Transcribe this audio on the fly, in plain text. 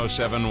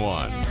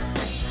1071.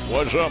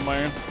 What's up,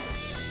 man?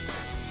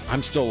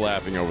 I'm still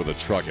laughing over the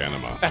truck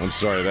enema. I'm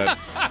sorry, that'd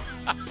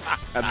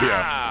be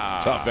a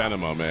tough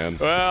enema, man.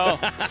 Well,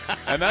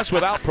 and that's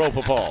without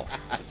propofol.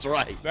 That's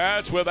right.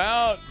 That's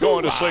without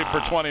going to sleep for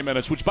 20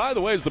 minutes, which, by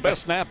the way, is the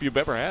best nap you've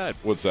ever had.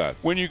 What's that?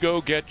 When you go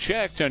get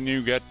checked and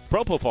you get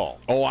propofol.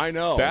 Oh, I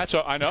know.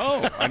 I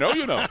know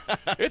you know.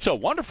 It's a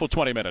wonderful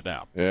 20-minute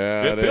nap.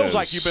 Yeah, it feels is.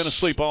 like you've been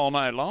asleep all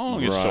night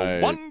long. It's so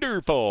Right.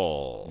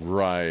 wonderful.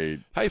 Right.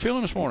 How you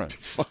feeling this morning?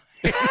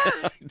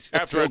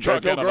 After I a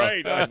truck feel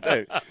enema.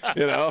 great.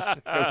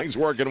 Everything's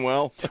working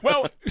well.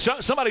 Well,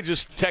 somebody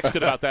just texted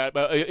about that.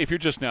 If you're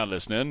just now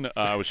listening,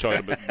 I was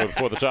talking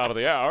before the top of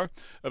the hour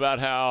about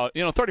how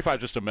 35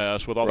 is just a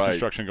mess with all the Right.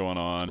 construction going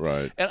on.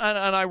 Right. And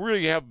I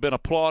really have been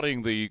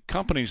applauding the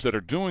companies that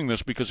are doing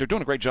this because they're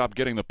doing a great job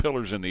getting the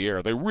pillars in the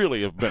air. They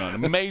really have been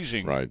an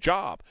amazing Right.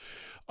 job.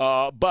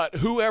 But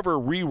whoever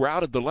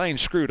rerouted the lane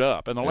screwed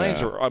up, and the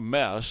lanes are a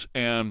mess.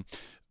 And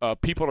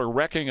people are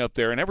wrecking up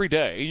there, and every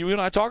day, you and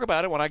I talk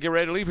about it. When I get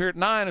ready to leave here at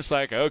 9, it's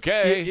like,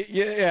 okay.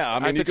 Yeah. I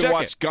mean, you can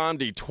watch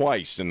Gandhi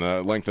twice in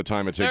the length of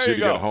time it takes you to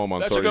get home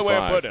on 35. That's a good way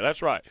of putting it.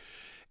 That's right.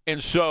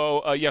 And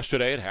so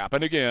yesterday it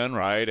happened again,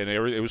 right? And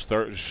it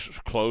was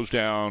closed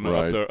down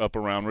Right. up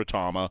around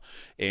Retama,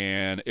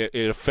 and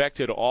it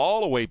affected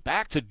all the way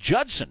back to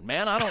Judson.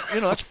 Man,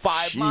 that's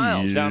 5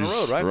 miles down the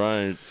road, right?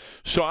 Right.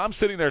 So I'm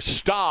sitting there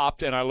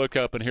stopped, and I look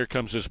up, and here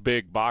comes this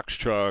big box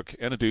truck,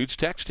 and a dude's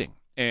texting.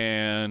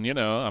 And,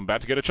 I'm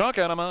about to get a chunk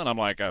enema, and I'm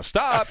like,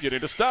 stop, you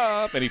need to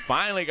stop. And he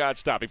finally got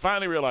stopped. He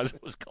finally realized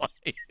what was going on.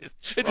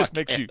 It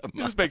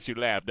just makes you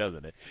laugh,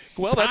 doesn't it?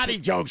 Well, Body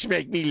jokes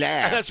make me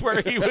laugh. that's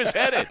where he was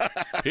headed.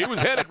 He was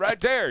headed right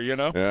there,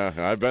 Yeah,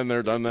 I've been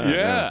there, done that.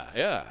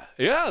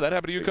 Yeah, that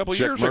happened to you a couple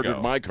Chick years ago.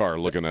 murdered my car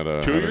looking at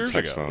a 2 at a years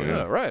text ago. phone.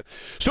 Yeah, right.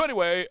 So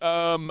anyway,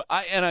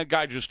 a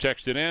guy just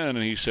texted in, and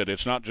he said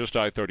it's not just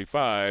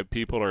I-35.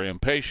 People are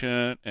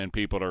impatient, and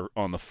people are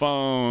on the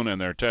phone,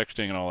 and they're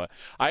texting and all that.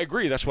 I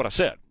agree. That's what I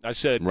said. I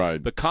said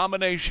Right. the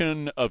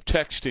combination of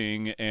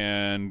texting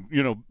and,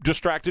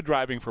 distracted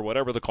driving for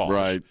whatever the cause,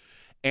 Right.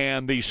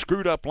 and the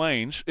screwed up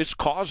lanes, it's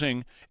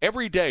causing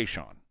every day,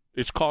 Sean.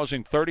 It's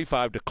causing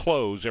 35 to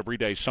close every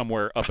day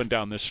somewhere up and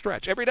down this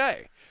stretch. Every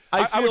day.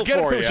 I would feel get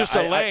it if for it was you. just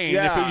a lane,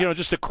 yeah. if it,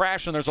 just a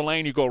crash and there's a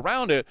lane, you go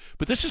around it.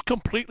 But this is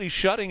completely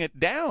shutting it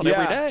down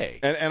every day.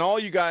 And all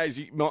you guys,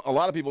 a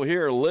lot of people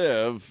here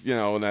live,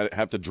 and that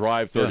have to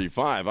drive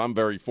 35. I'm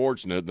very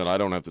fortunate that I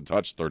don't have to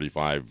touch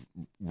 35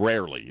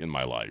 rarely in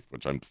my life,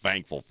 which I'm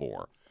thankful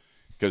for.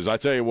 Because I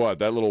tell you what,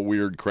 that little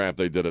weird crap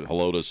they did at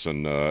Helotes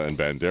and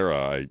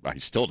Bandera, I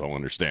still don't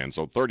understand.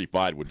 So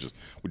 35 would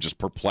just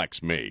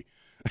perplex me.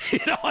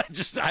 I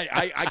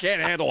can't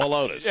handle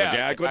Helotes. Yeah,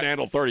 okay? I couldn't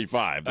handle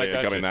 35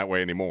 coming that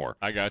way anymore.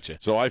 I got you.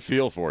 So I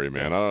feel for you,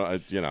 man.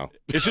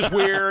 It's just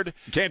weird.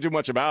 Can't do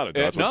much about it.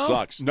 That's what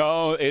sucks.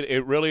 No,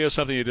 it really is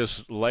something you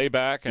just lay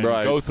back and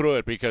go through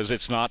it because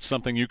it's not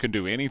something you can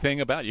do anything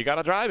about. You got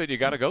to drive it. You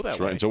got to go that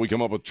way. Right. Until we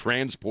come up with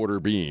transporter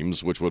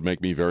beams, which would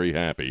make me very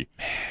happy.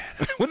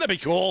 Wouldn't that be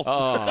cool?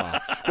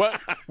 Well,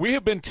 we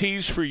have been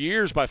teased for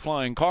years by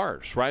flying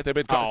cars, right? They've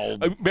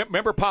been.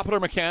 Remember Popular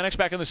Mechanics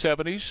back in the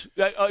 70s?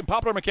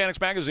 Popular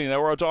Mechanics magazine, they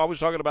were always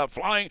talking about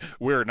flying.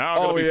 We're now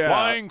going to be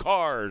flying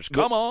cars.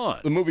 Come on.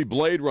 The movie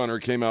Blade Runner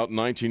came out in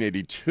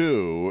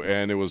 1982,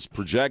 and it was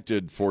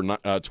projected for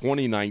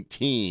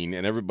 2019,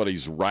 and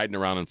everybody's riding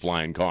around in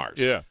flying cars.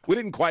 Yeah. We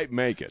didn't quite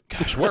make it.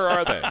 Gosh, where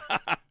are they?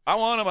 I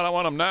want them, and I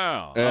want them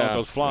now. Yeah,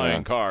 those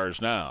flying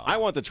cars now. I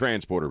want the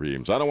transporter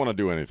beams. I don't want to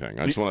do anything.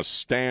 I just want to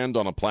stand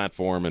on a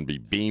platform and be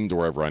beamed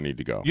wherever I need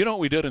to go. You know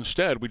what we did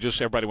instead?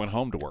 Everybody went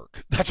home to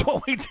work. That's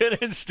what we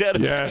did instead.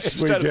 Yes,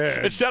 we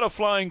did. Instead of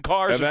flying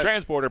cars and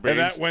transporter beams. And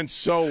that went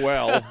so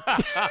well.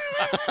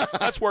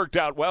 That's worked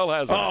out well,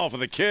 hasn't it? Oh, for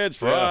the kids,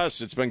 for us,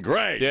 it's been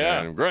great.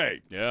 Yeah. Man,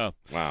 great. Yeah.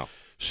 Wow.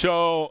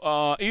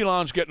 So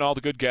Elon's getting all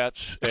the good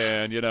gets,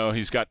 and,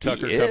 he's got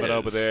Tucker coming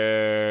over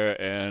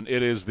there, and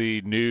it is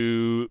the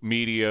new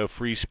media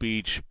free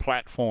speech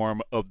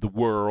platform of the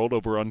world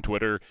over on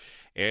Twitter.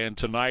 And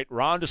tonight,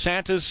 Ron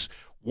DeSantis,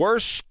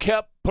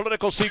 worst-kept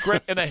political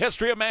secret in the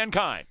history of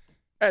mankind.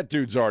 That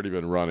dude's already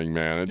been running,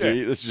 man.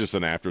 This is just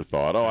an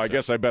afterthought. I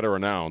guess I better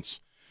announce.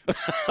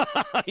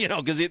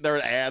 Because there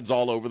are ads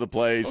all over the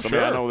place.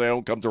 Sure. I know they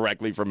don't come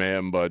directly from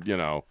him, but,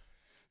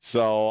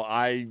 So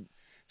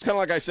it's kind of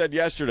like I said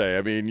yesterday.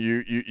 I mean,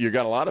 you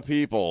got a lot of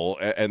people,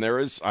 and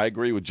I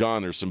agree with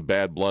John, there's some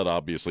bad blood,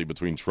 obviously,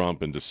 between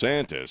Trump and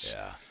DeSantis.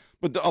 Yeah.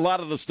 But a lot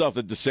of the stuff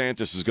that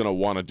DeSantis is going to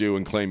want to do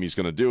and claim he's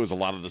going to do is a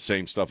lot of the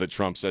same stuff that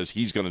Trump says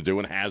he's going to do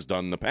and has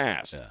done in the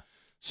past. Yeah.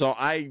 So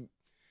I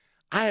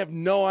have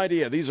no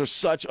idea. These are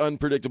such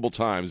unpredictable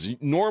times.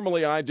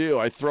 Normally I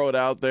throw it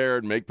out there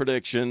and make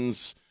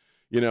predictions,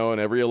 in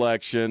every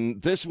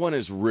election. This one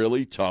is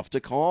really tough to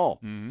call.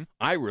 Mm-hmm.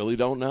 I really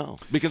don't know.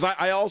 Because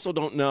I also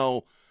don't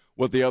know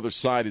what the other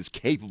side is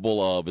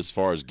capable of as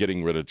far as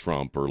getting rid of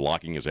Trump or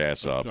locking his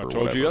ass up. I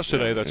told you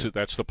yesterday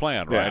that's the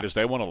plan, right? Is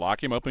they want to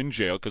lock him up in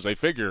jail because they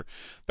figure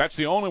that's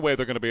the only way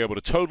they're going to be able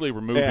to totally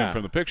remove him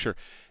from the picture.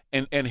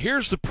 And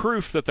here's the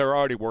proof that they're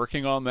already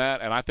working on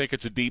that, and I think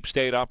it's a deep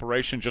state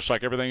operation, just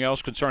like everything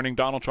else concerning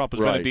Donald Trump has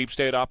been a deep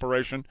state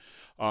operation.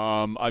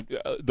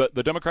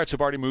 The Democrats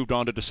have already moved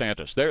on to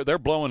DeSantis.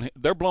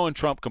 They're blowing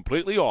Trump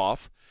completely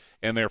off,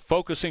 and they're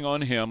focusing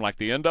on him, like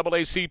the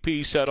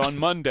NAACP said on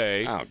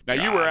Monday. Oh, now,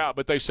 you were out,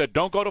 but they said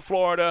don't go to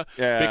Florida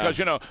because,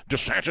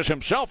 DeSantis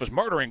himself is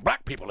murdering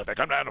black people. If they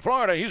come down to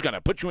Florida, he's going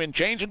to put you in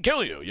chains and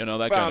kill you. That kind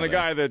of thing. Well, the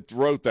guy that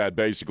wrote that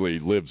basically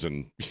lives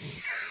in,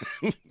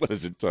 what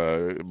is it?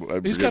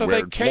 He's got a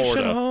vacation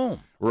Florida.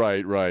 Home.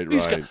 Right.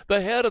 He's got the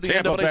head of the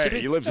Tampa NAACP.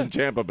 Bay. He lives in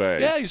Tampa Bay.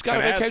 Yeah, he's got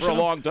a vacation has for a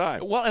long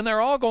time. Well, and they're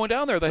all going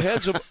down there. The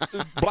heads of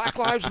Black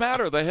Lives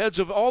Matter, the heads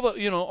of all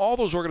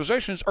those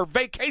organizations are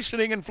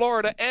vacationing in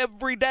Florida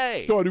every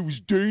day. Thought it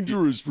was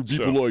dangerous for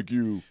people like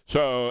you.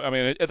 So, I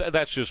mean,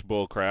 that's just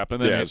bull crap.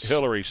 And then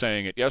Hillary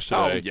saying it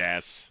yesterday. Oh,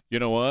 yes. You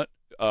know what?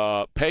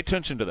 Pay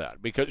attention to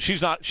that because she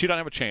doesn't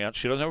have a chance.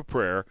 She doesn't have a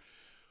prayer.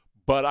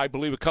 But I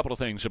believe a couple of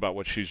things about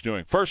what she's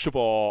doing. First of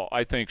all,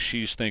 I think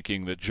she's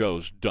thinking that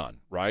Joe's done,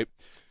 right?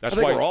 I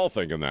think we're all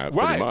thinking that,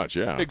 pretty much,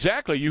 yeah.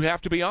 Exactly. You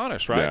have to be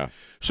honest, right? Yeah.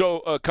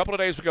 So a couple of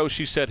days ago,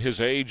 she said his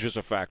age is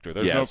a factor.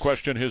 There's no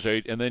question his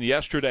age. And then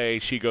yesterday,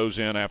 she goes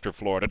in after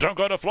Florida. Don't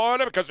go to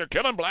Florida because they're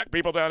killing black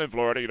people down in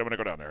Florida. You don't want to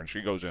go down there. And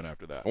she goes in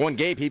after that. And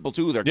gay people,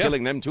 too. They're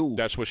killing them, too.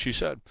 That's what she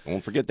said.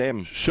 Don't forget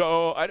them.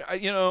 So,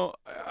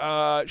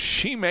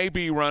 she may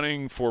be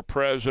running for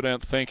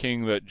president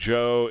thinking that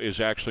Joe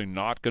is actually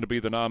not going to be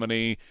the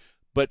nominee.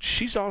 But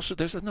she's also,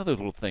 there's another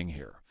little thing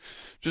here.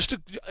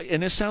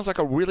 And this sounds like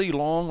a really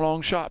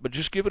long shot, but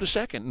just give it a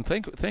second and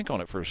think on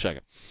it for a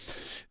second.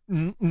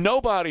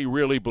 Nobody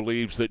really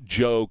believes that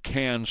Joe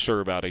can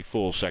serve out a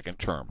full second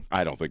term.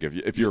 I don't think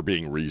if you're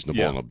being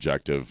reasonable and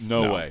objective.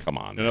 No way. Come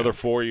on. Another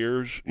 4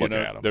 years? Look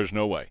at him. There's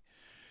no way.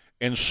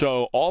 And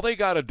so all they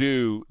got to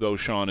do, though,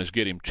 Sean, is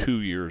get him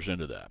 2 years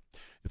into that.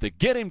 If they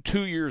get him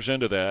 2 years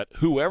into that,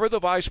 whoever the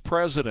vice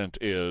president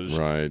is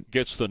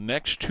gets the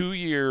next 2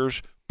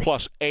 years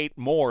plus 8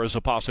 more as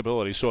a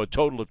possibility, so a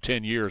total of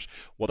 10 years.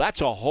 Well, that's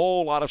a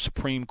whole lot of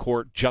Supreme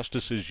Court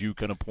justices you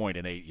can appoint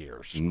in 8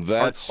 years.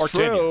 That's or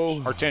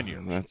true. 10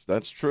 years.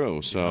 That's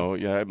true. So,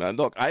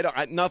 look,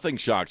 nothing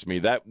shocks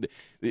me.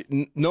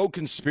 No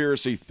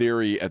conspiracy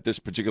theory at this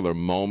particular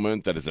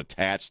moment that is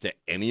attached to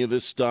any of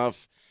this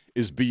stuff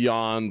is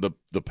beyond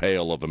the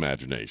pale of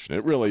imagination.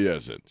 It really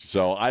isn't.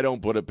 So I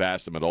don't put it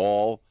past them at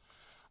all.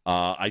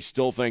 I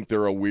still think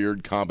they're a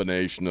weird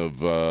combination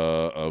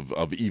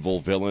of evil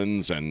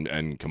villains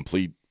and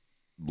complete,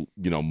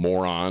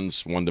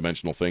 morons,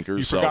 one-dimensional thinkers.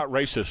 You forgot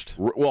racist.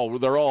 Well,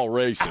 they're all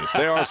racist.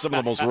 They are some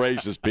of the most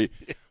racist people.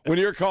 When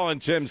you're calling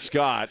Tim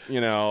Scott,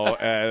 he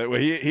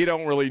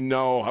don't really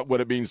know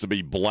what it means to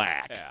be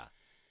black. Yeah.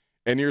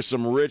 And you're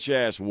some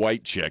rich-ass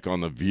white chick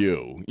on The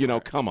View.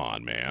 Come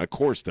on, man. Of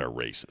course they're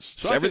racist.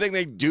 So everything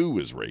they do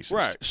is racist.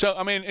 Right. So,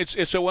 I mean,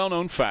 it's a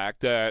well-known fact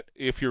that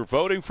if you're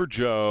voting for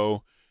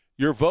Joe,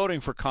 you're voting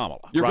for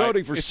Kamala. You're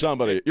voting for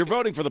somebody. You're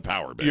voting for the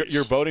power base.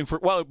 You're voting for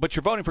but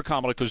you're voting for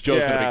Kamala because Joe's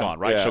going to be gone,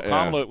 right? So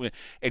Kamala,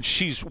 and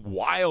she's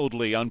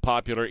wildly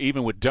unpopular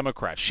even with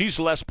Democrats. She's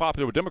less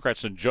popular with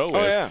Democrats than Joe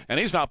is, and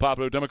he's not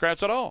popular with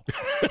Democrats at all.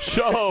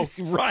 So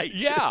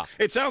yeah,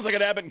 it sounds like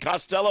an Abbott and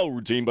Costello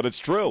routine, but it's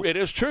true. It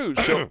is true.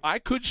 So I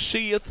could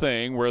see a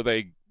thing where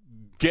they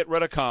get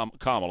rid of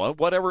Kamala,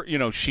 whatever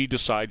she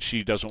decides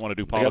she doesn't want to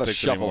do politics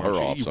shuffle anymore.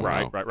 her off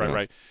somehow.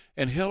 Right.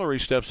 And Hillary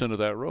steps into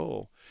that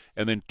role.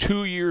 And then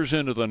 2 years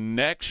into the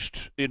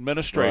next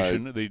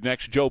administration, the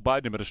next Joe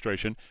Biden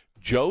administration,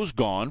 Joe's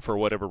gone for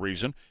whatever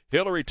reason.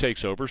 Hillary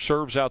takes over,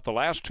 serves out the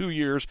last 2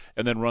 years,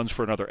 and then runs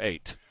for another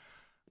 8.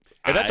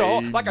 And that's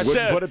all. Like I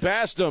said, put it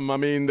past them. I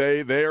mean,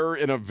 they're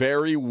in a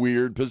very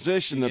weird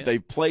position that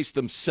they've placed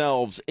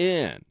themselves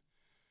in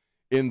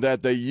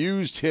that they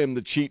used him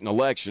to cheat an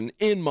election,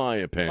 in my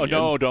opinion.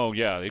 Oh, no,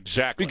 yeah,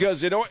 exactly.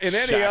 Because in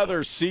any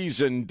other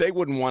season, they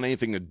wouldn't want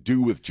anything to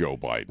do with Joe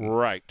Biden.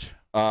 Right.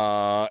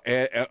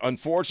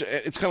 Unfortunately,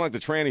 it's kind of like the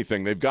tranny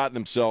thing. They've gotten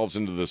themselves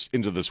into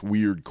this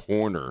weird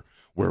corner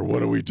where what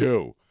do we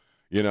do?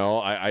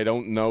 I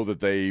don't know that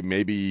they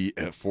maybe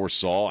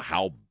foresaw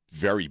how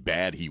very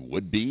bad he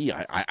would be.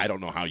 I don't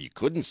know how you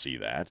couldn't see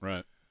that.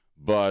 Right.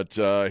 But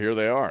here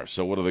they are.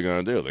 So what are they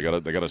going to do? They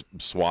got to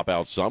swap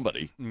out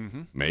somebody.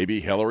 Mm-hmm. Maybe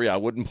Hillary. I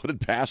wouldn't put it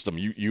past them.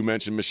 You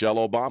mentioned Michelle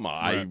Obama.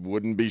 Right. I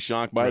wouldn't be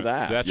shocked by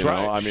that. That's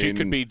right. I mean, she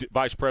could be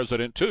vice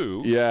president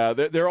too. Yeah,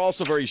 they're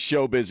also very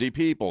show busy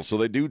people, so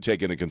they do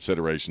take into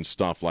consideration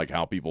stuff like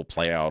how people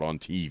play out on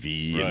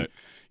TV and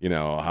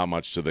how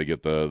much do they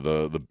get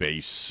the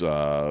base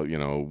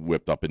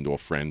whipped up into a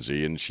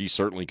frenzy, and she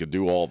certainly could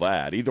do all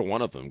that. Either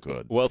one of them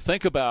could. Well,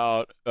 think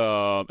about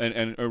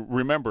and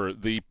remember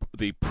the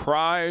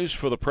prize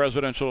for the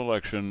presidential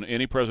election,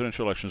 any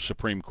presidential election, is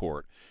Supreme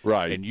Court.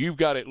 Right. And you've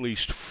got at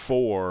least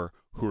 4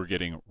 who are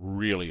getting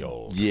really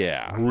old.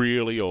 Yeah.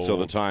 Really old. So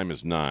the time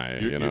is nigh,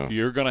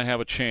 You're going to have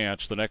a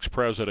chance, the next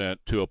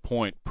president, to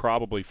appoint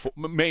probably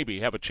maybe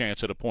have a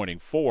chance at appointing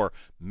 4,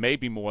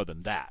 maybe more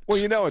than that. Well,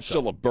 it's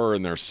still a burr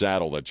in their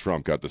saddle that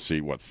Trump got to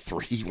see,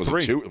 3? Was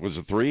 3. it 2? Was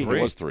it 3? 3.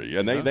 It was 3.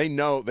 And they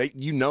know they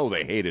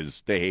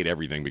hate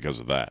everything because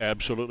of that.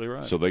 Absolutely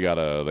right. So they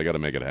gotta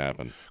make it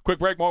happen. Quick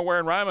break, more Ware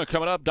and Rima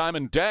coming up.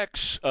 Diamond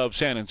Decks of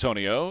San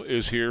Antonio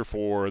is here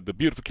for the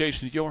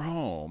beautification of your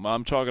home.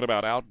 I'm talking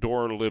about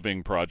outdoor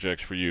living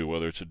projects for you,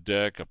 whether it's a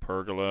deck, a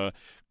pergola,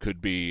 could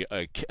be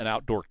an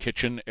outdoor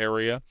kitchen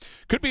area.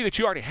 Could be that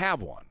you already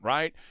have one,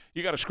 right?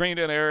 You got a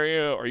screened-in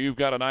area, or you've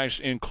got a nice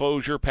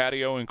enclosure,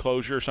 patio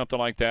enclosure, something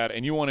like that,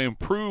 and you want to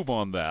improve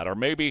on that. Or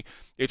maybe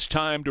it's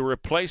time to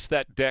replace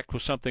that deck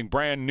with something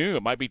brand new.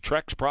 It might be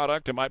Trex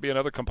product. It might be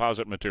another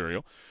composite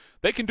material.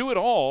 They can do it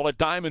all at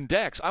Diamond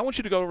Decks. I want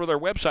you to go over to their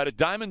website at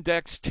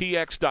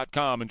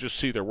diamonddeckstx.com and just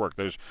see their work.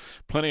 There's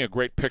plenty of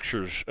great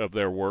pictures of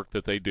their work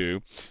that they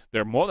do.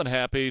 They're more than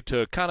happy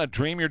to kind of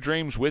dream your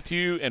dreams with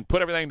you and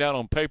put everything down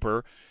on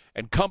paper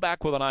and come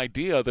back with an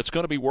idea that's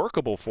going to be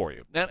workable for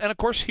you. And of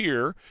course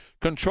here,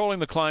 controlling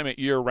the climate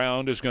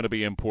year-round is going to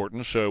be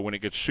important. So when it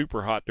gets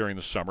super hot during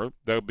the summer,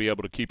 they'll be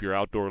able to keep your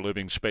outdoor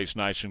living space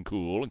nice and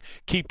cool, and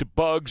keep the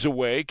bugs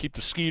away, keep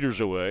the skeeters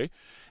away.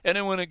 And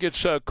then when it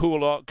gets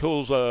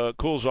cools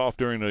off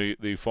during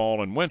the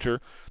fall and winter,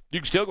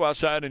 you can still go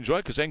outside and enjoy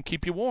it because they can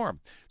keep you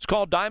warm. It's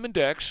called Diamond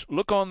Decks.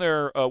 Look on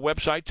their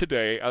website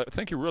today. I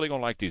think you're really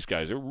going to like these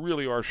guys. They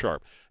really are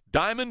sharp.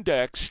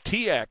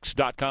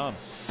 DiamondDecksTX.com.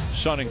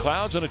 Sun and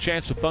clouds and a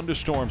chance of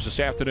thunderstorms this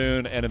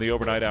afternoon and in the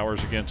overnight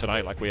hours again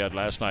tonight like we had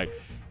last night.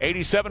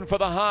 87 for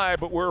the high,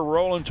 but we're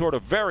rolling toward a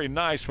very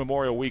nice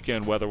Memorial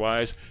weekend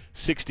weather-wise.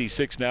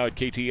 66 now at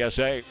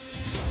KTSA.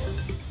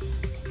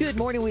 Good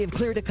morning. We have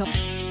cleared a couple.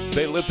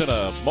 They lived in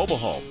a mobile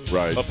home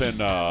Right. up in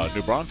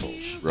New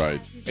Braunfels.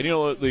 Right. And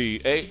the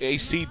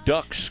AC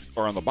ducts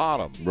are on the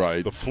bottom,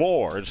 Right. the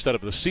floor instead of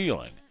the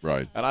ceiling.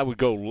 Right. And I would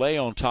go lay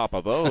on top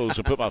of those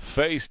and put my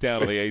face down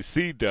to the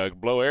AC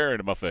duct, blow air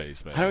into my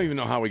face, man. I don't even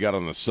know how we got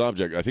on the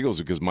subject. I think it was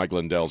because Mike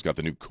Lindell's got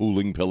the new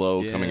cooling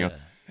pillow coming up.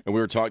 And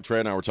we were Trey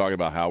and I were talking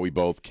about how we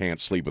both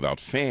can't sleep without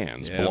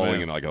fans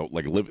blowing in like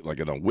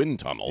in a wind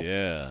tunnel.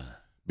 Yeah.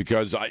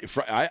 Because I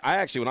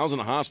actually, when I was in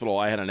the hospital,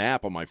 I had an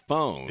app on my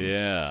phone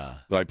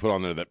that I put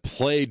on there that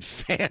played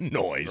fan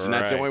noise, and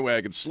that's the only way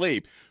I could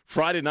sleep.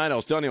 Friday night, I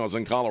was telling you, I was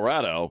in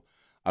Colorado.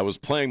 I was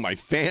playing my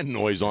fan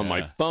noise on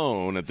my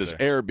phone at this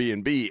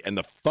Airbnb, and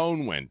the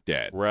phone went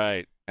dead.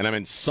 Right. And I'm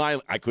in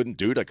silent. I couldn't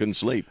do it. I couldn't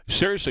sleep.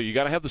 Seriously, you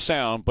got to have the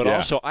sound, but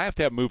also I have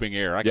to have moving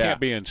air. I can't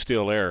be in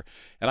still air.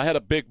 And I had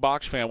a big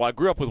box fan. Well, I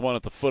grew up with one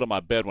at the foot of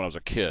my bed when I was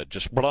a kid,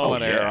 just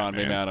blowing air on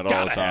me, man, all the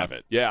time. Have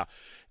it. Yeah.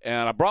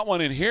 And I brought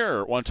one in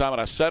here one time,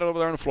 and I set it over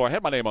there on the floor. I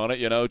had my name on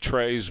it,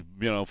 Trey's,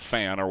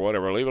 fan or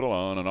whatever. Leave it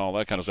alone and all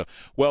that kind of stuff.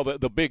 Well,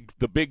 the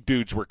big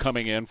dudes were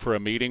coming in for a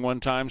meeting one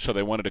time, so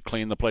they wanted to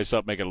clean the place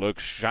up, make it look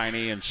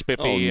shiny and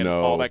spiffy and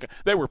all that.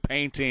 They were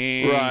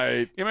painting.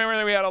 Right. You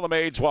remember we had all the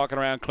maids walking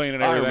around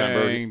cleaning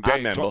everything? I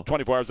remember.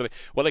 24 hours a day.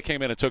 Well, they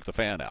came in and took the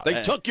fan out.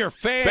 They took your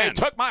fan. They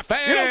took my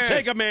fan. You don't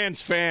take a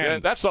man's fan. Yeah,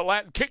 that's the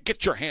Latin.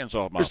 Get your hands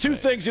off my There's two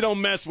fan. things you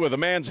don't mess with: a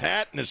man's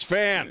hat and his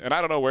fan. And I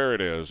don't know where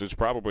it is. It's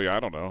probably, I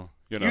don't know.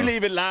 You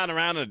leave it lying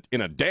around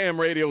in a damn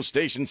radio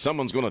station,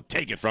 someone's going to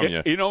take it from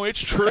you.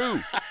 It's true.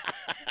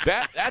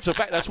 That's a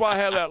fact. That's why I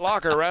have that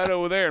locker right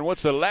over there. And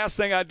what's the last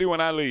thing I do when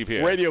I leave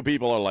here? Radio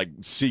people are like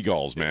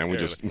seagulls, man.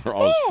 We're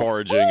always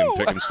foraging and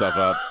picking stuff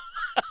up.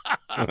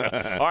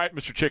 All right,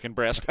 Mr. Chicken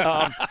Breast.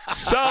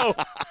 So,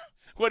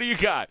 what do you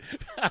got?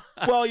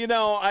 Well,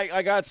 I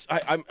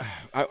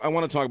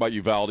want to talk about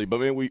Uvalde, but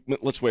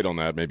let's wait on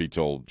that maybe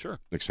till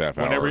next half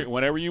hour.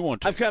 Whenever you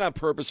want to. I've kind of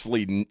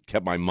purposefully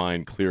kept my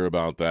mind clear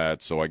about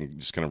that so I can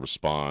just kind of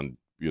respond,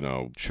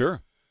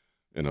 Sure.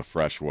 in a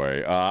fresh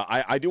way.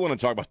 I do want to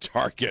talk about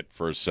Target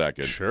for a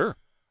second. Sure.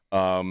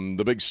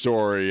 The big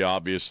story,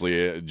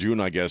 obviously, June,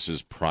 I guess,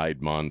 is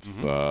Pride Month,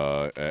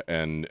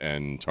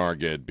 and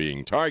Target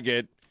being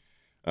Target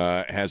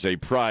has a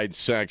Pride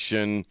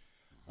section.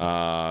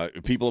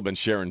 People have been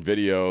sharing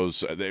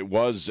videos.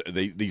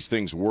 These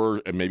things were,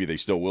 and maybe they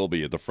still will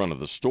be, at the front of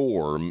the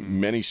store.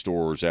 Many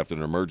stores, after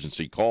an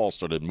emergency call,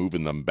 started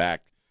moving them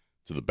back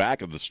to the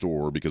back of the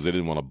store because they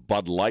didn't want a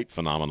Bud Light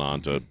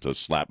phenomenon to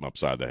slap them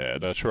upside the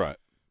head. That's right.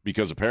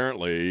 Because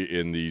apparently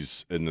in the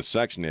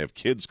section they have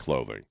kids'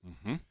 clothing,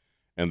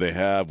 and they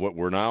have what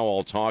we're now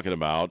all talking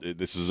about.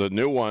 This is a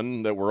new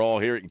one that we're all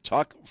hearing: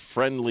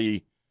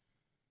 tuck-friendly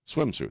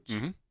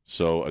swimsuits.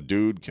 So a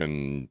dude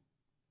can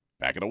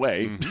back it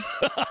away,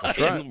 That's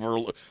right.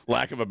 for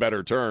lack of a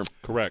better term.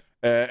 Correct.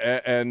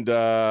 And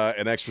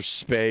an extra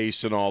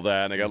space and all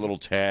that. And they got little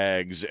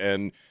tags.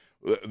 And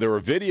there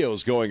are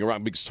videos going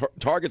around because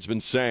Target's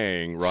been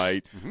saying,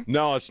 right,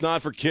 no, it's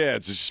not for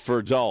kids. It's just for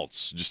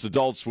adults, just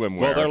adult swimwear.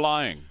 Well, they're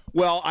lying.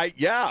 Well,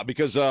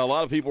 because a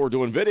lot of people were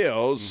doing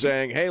videos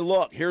saying, hey,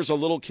 look, here's a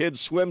little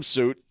kid's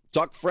swimsuit,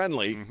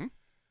 tuck-friendly.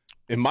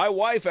 And my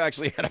wife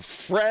actually had a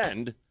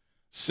friend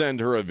send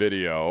her a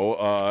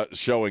video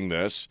showing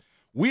this.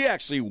 We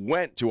actually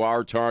went to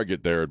our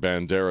Target there at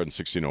Bandera in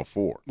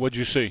 1604. What'd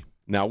you see?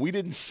 Now, we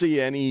didn't see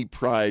any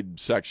Pride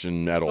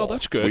section at all. Oh,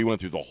 that's good. We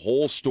went through the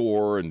whole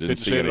store and didn't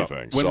see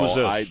anything. When was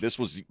this? This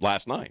was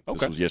last night. Okay.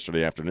 This was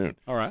yesterday afternoon.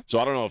 All right. So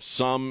I don't know if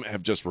some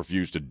have just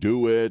refused to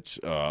do it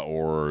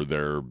or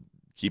they're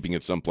keeping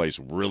it someplace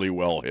really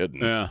well hidden.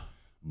 Yeah.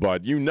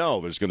 But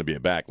there's going to be a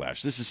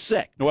backlash. This is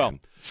sick. Well,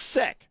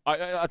 sick.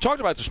 I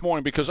talked about it this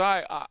morning because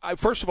I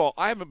first of all,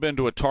 I haven't been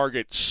to a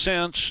Target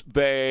since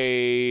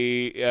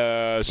they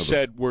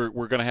said we're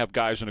going to have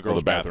guys in a girls'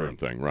 the bathroom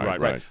thing.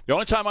 Right. The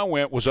only time I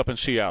went was up in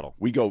Seattle.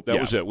 That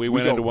was it. We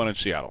went into one in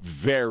Seattle.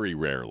 Very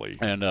rarely.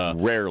 And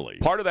rarely.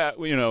 Part of that,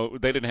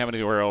 they didn't have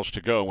anywhere else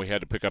to go, and we had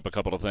to pick up a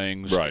couple of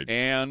things. Right.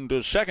 And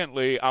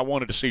secondly, I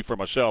wanted to see for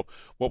myself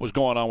what was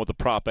going on with the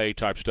Prop A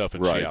type stuff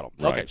in Seattle.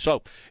 Right. Okay,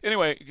 so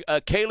anyway,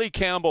 Kaylee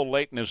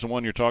Campbell-Layton is the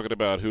one you're talking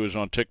about who is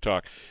on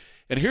TikTok.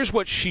 And here's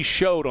what she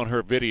showed on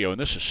her video,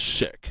 and this is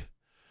sick.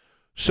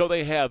 So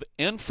they have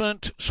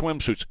infant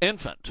swimsuits.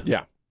 Infant.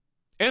 Yeah.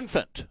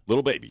 Infant.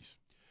 Little babies.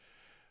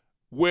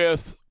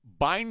 With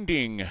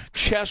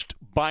chest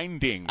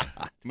binding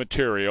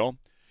material.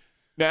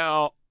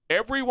 Now,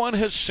 everyone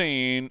has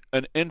seen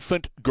an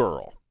infant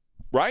girl,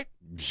 right?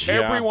 Yeah.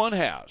 Everyone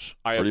has.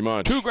 I have Pretty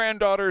much. 2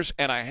 granddaughters,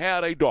 and I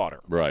had a daughter.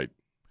 Right.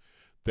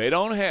 They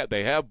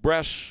have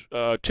breast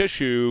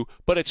tissue,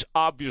 but it's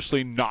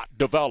obviously not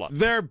developed.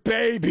 They're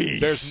babies.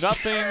 There's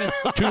nothing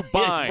to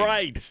bind.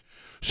 Right.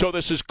 So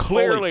this is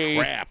clearly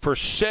for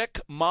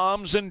sick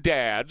moms and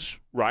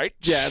dads, right?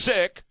 Yes.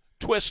 Sick,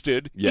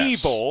 twisted,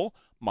 evil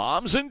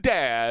moms and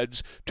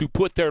dads to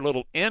put their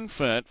little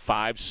infant,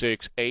 5,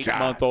 6,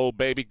 8-month-old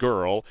baby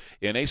girl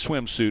in a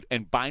swimsuit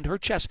and bind her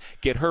chest.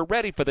 Get her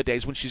ready for the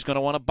days when she's going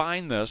to want to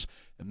bind this.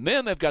 And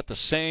then they've got the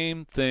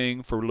same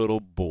thing for little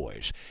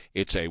boys.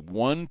 It's a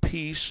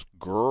one-piece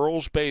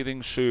girls'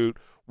 bathing suit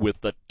with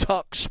the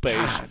tuck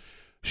space.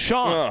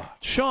 God.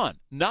 Sean,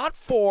 not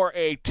for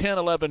a 10,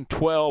 11,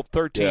 12,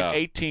 13,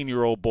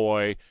 18-year-old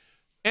boy.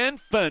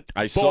 Infant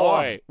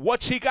boy.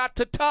 What's he got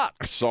to tuck?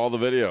 I saw the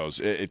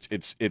videos.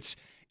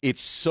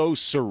 It's so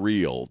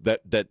surreal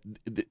that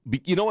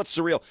you know what's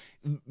surreal?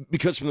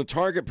 Because from the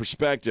Target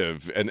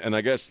perspective, and I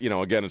guess,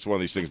 again, it's one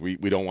of these things we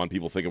don't want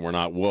people thinking we're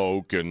not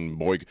woke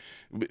and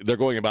they're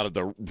going about it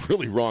the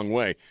really wrong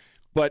way.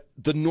 But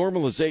the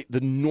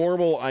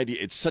normal idea,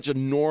 it's such a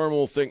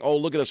normal thing. Oh,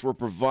 look at us. We're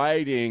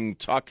providing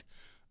tuck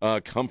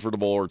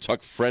comfortable or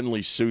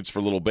tuck-friendly suits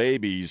for little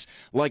babies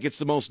like it's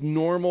the most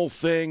normal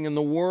thing in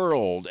the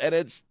world. And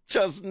it's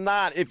just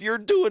not. If you're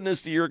doing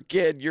this to your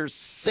kid, you're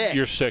sick.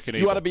 You're sick and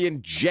evil. You ought to be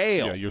in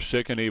jail. Yeah, you're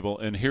sick and evil.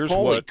 And here's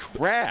Holy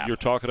crap. You're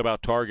talking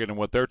about Target and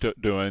what they're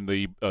doing.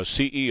 The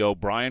CEO,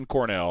 Brian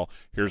Cornell,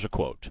 here's a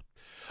quote.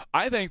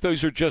 I think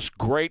those are just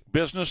great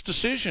business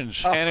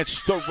decisions, and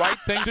it's the right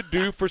thing to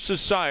do for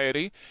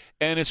society,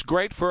 and it's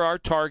great for our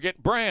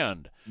Target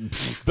brand.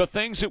 The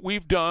things that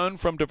we've done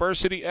from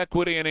diversity,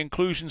 equity, and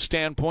inclusion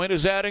standpoint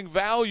is adding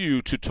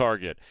value to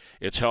Target.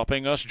 It's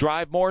helping us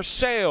drive more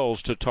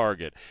sales to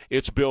Target.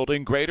 It's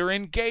building greater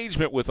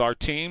engagement with our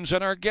teams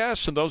and our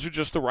guests, and those are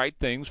just the right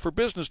things for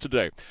business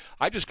today.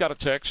 I just got a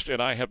text,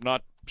 and I have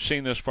not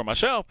seen this for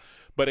myself,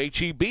 but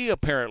HEB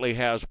apparently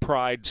has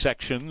Pride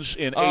sections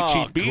in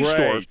HEB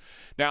stores.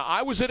 Now,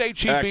 I was at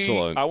HEB.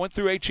 Excellent. I went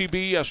through HEB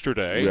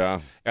yesterday,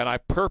 and I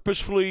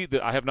purposefully,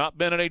 I have not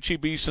been at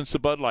HEB since the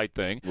Bud Light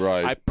thing.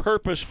 Right. I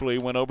purposefully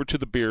went over to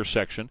the beer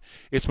section.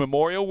 It's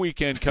Memorial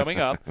Weekend coming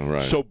up,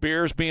 right. So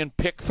beer's being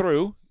picked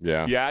through.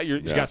 Yeah.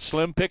 You got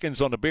slim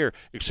pickings on the beer,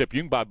 except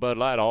you can buy Bud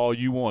Light all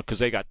you want because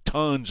they got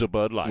tons of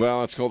Bud Light.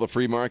 Well, it's called the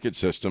free market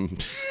system.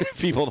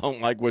 People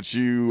don't like what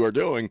you are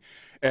doing.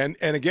 And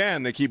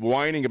again, they keep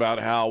whining about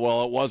how,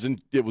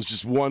 it was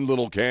just one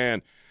little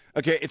can.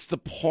 Okay, it's the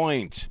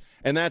point.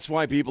 And that's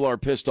why people are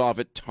pissed off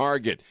at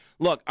Target.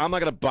 Look, I'm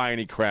not going to buy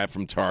any crap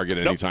from Target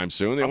anytime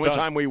soon. The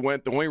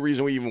only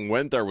reason we even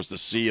went there was to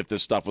see if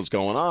this stuff was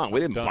going on. We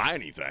didn't buy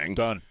anything.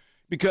 Done.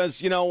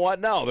 Because you know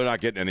what? No, they're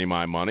not getting any of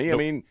my money. Nope. I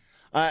mean,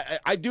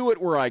 I do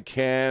it where I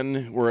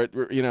can, but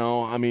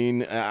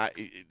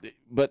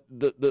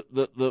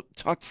the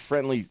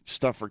tuck-friendly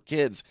stuff for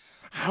kids,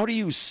 how do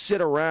you sit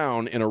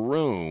around in a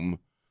room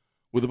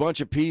with a bunch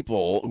of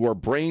people who are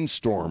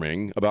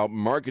brainstorming about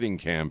marketing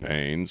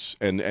campaigns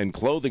and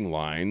clothing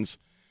lines,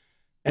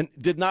 and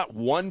did not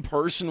one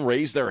person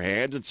raise their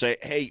hand and say,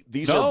 hey,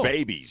 these are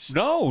babies?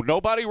 No,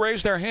 nobody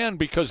raised their hand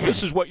because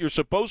this is what you're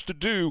supposed to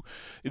do.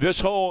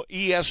 This whole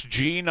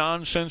ESG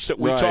nonsense that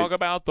we talk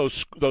about,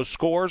 those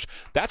scores,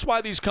 that's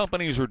why these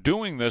companies are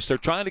doing this. They're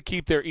trying to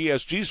keep their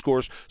ESG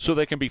scores so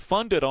they can be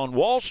funded on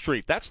Wall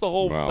Street. That's the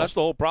whole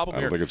problem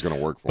here. I don't think it's going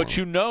to work for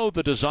them. But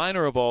the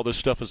designer of all this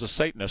stuff is a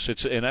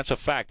Satanist. And that's a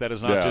fact. That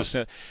is not just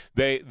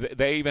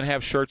they even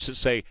have shirts that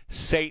say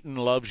Satan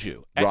loves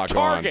you at Rock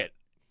Target. On.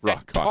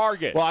 Rock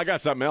Target. Well, I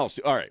got something else.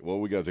 All right. Well,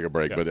 we got to take a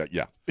break, but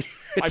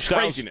it's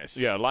craziness.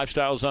 Yeah,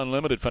 Lifestyles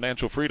Unlimited,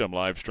 Financial Freedom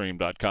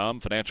Livestream.com,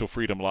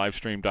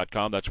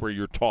 FinancialFreedomLivestream.com. That's where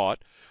you're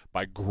taught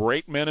by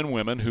great men and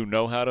women who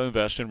know how to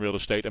invest in real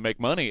estate and make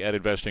money at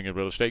investing in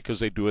real estate because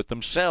they do it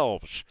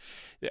themselves.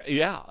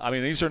 Yeah, I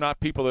mean, these are not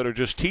people that are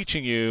just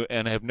teaching you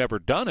and have never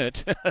done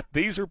it.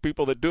 These are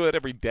people that do it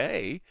every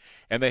day,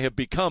 and they have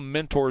become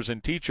mentors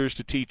and teachers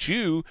to teach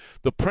you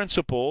the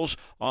principles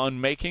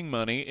on making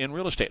money in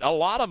real estate. A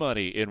lot of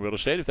money in real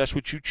estate if that's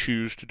what you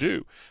choose to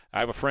do. I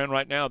have a friend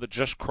right now that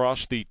just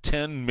crossed the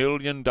 $10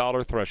 million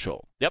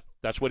threshold. Yep,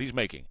 that's what he's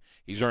making.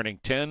 He's earning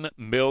 $10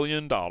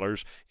 million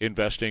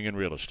investing in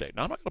real estate.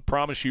 Now, I'm not going to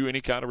promise you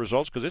any kind of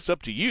results because it's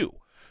up to you.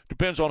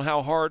 Depends on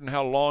how hard and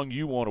how long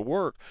you want to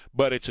work,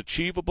 but it's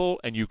achievable,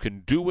 and you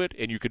can do it,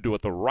 and you can do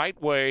it the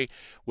right way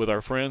with our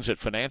friends at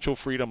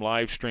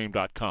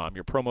financialfreedomlivestream.com.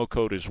 Your promo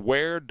code is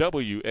WARE,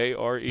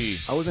 W-A-R-E.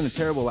 I was in a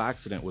terrible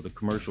accident with a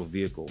commercial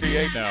vehicle.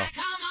 38 now.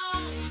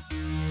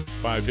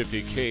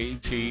 550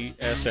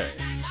 KTSA.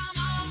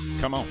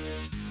 Come on.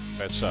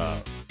 That's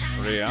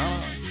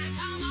Rihanna.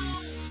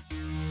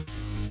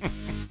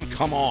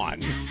 Come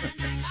on.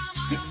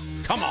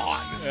 Come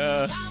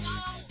on.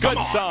 Good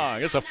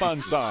song. It's a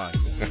fun song.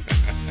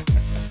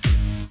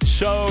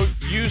 So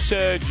you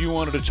said you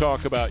wanted to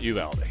talk about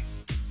Uvalde.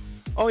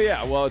 Oh,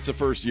 yeah. Well, it's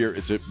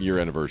a year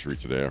anniversary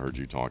today. I heard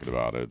you talking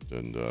about it.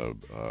 And,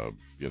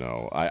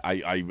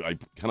 I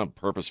kind of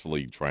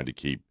purposefully tried to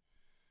keep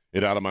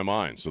it out of my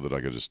mind so that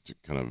I could just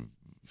kind of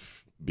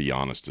be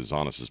honest as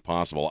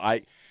possible.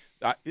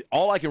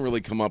 All I can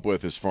really come up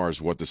with as far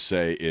as what to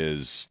say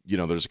is,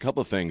 there's a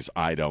couple of things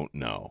I don't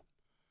know.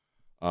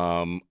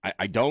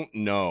 I don't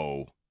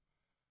know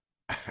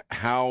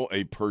how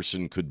a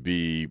person could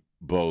be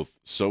both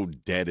so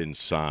dead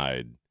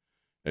inside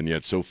and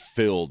yet so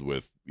filled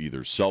with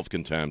either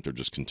self-contempt or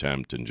just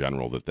contempt in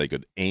general that they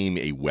could aim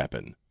a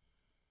weapon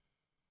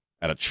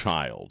at a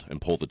child and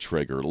pull the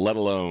trigger, let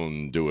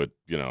alone do it,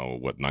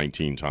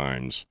 19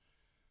 times,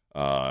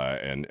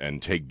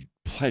 and take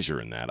pleasure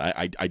in that.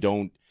 I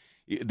don't.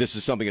 This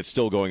is something that's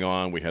still going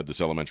on. We had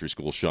this elementary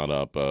school shut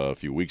up a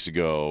few weeks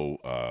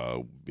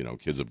ago.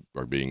 Kids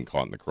are being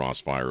caught in the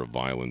crossfire of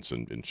violence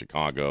in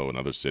Chicago and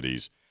other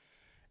cities.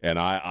 And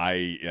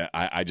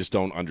I just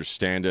don't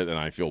understand it, and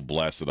I feel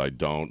blessed that I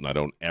don't, and I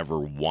don't ever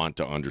want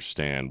to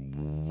understand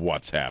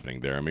what's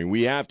happening there. I mean,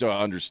 we have to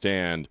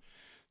understand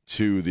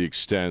to the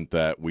extent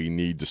that we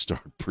need to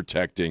start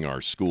protecting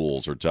our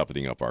schools or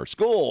toughening up our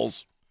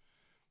schools,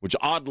 which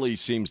oddly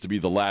seems to be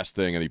the last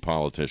thing any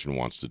politician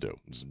wants to do.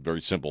 It's a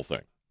very simple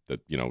thing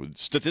that,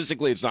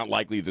 statistically it's not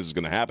likely this is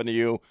going to happen to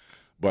you,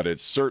 but it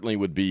certainly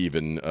would be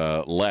even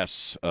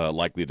less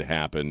likely to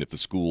happen if the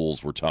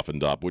schools were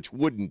toughened up, which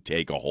wouldn't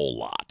take a whole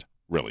lot,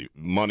 really.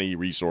 Money,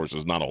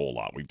 resources, not a whole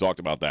lot. We've talked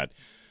about that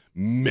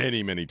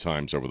many, many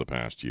times over the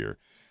past year.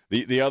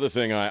 The other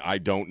thing I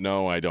don't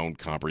know, I don't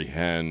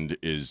comprehend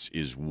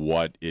is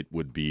what it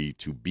would be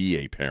to be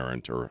a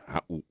parent, or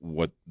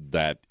what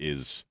that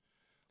is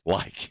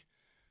like,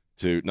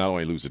 to not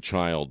only lose a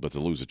child, but to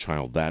lose a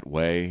child that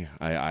way.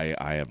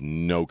 I have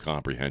no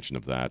comprehension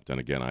of that. And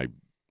again, I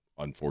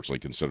unfortunately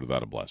consider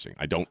that a blessing.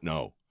 I don't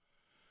know.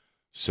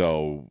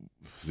 So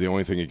the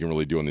only thing you can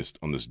really do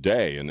on this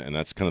day, and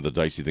that's kind of the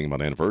dicey thing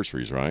about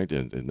anniversaries, right?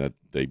 And that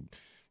they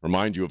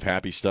remind you of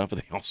happy stuff, but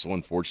they also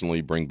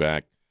unfortunately bring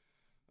back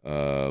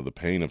the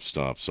pain of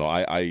stuff. So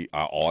I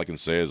all I can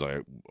say is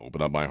I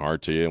open up my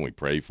heart to you, and we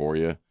pray for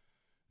you,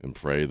 and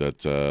pray that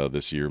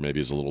this year maybe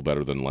is a little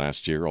better than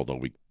last year, although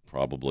we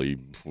probably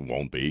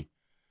won't be.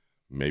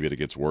 Maybe it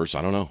gets worse.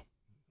 I don't know.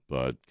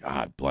 But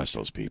God bless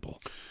those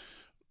people.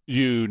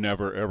 You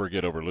never, ever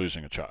get over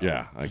losing a child.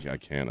 Yeah, I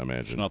can't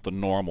imagine. It's not the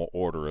normal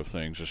order of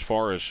things. As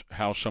far as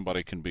how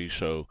somebody can be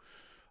so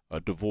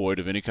devoid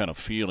of any kind of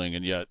feeling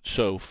and yet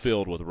so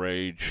filled with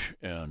rage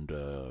and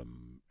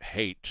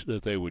hate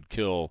that they would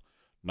kill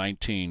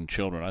 19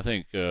 children. I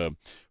think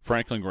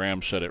Franklin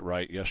Graham said it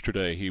right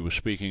yesterday. He was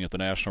speaking at the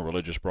National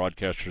Religious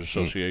Broadcasters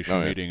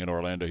Association meeting in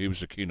Orlando. He was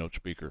the keynote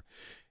speaker.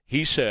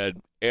 He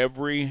said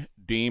every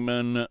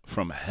demon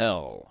from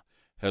hell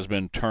has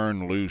been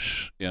turned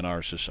loose in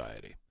our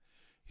society.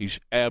 He's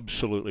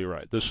absolutely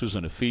right. This is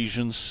an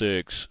Ephesians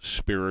 6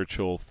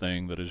 spiritual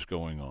thing that is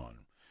going on.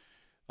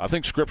 I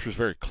think Scripture is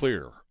very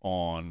clear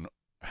on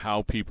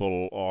how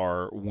people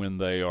are when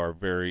they are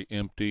very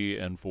empty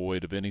and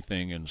void of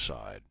anything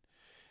inside.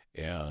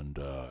 And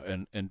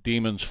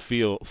demons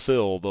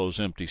fill those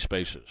empty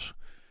spaces.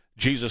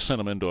 Jesus sent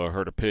them into a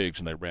herd of pigs,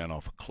 and they ran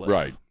off a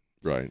cliff.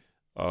 Right.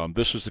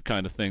 This is the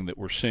kind of thing that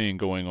we're seeing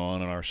going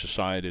on in our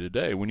society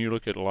today. When you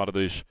look at a lot of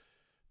these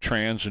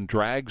trans and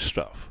drag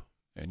stuff,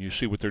 and you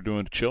see what they're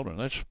doing to children,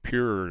 that's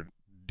pure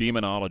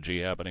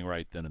demonology happening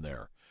right then and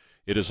there.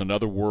 It is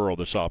another world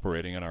that's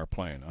operating in our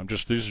plane.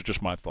 These are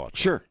just my thoughts.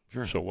 Sure.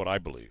 So what I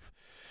believe,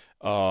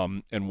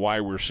 and why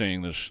we're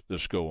seeing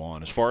this go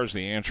on. As far as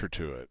the answer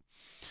to it,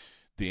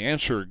 the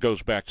answer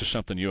goes back to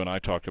something you and I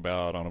talked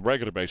about on a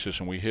regular basis,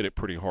 and we hit it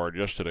pretty hard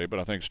yesterday, but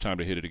I think it's time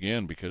to hit it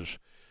again because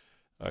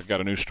I've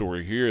got a new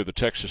story here. The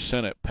Texas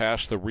Senate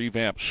passed the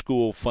revamped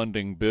school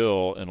funding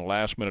bill in the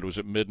last minute. It was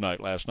at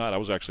midnight last night. I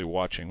was actually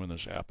watching when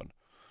this happened.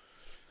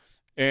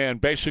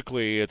 And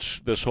basically,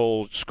 it's this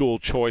whole school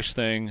choice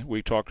thing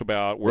we talked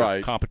about, where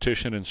Right.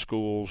 competition in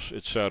schools,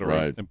 et cetera,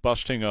 Right. and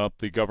busting up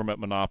the government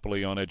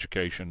monopoly on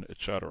education, et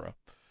cetera.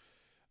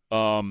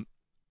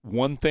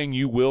 One thing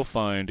you will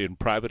find in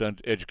private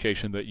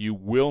education that you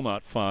will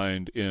not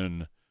find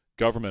in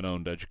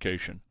government-owned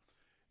education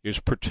is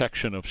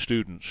protection of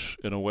students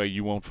in a way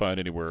you won't find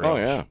anywhere else.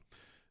 Oh,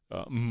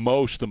 yeah.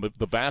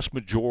 The vast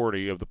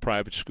majority of the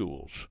private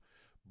schools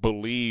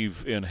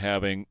believe in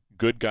having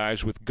good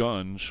guys with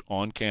guns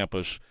on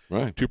campus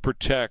Right. to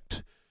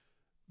protect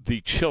the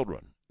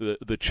children.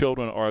 The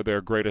children are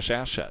their greatest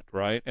asset,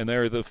 right? And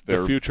they're the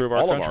future of our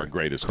country. All of our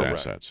greatest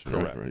assets.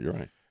 Correct. Right, you're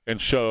right. And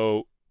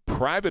so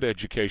private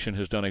education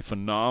has done a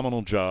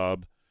phenomenal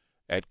job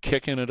at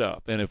kicking it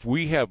up. And if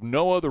we have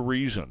no other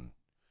reason,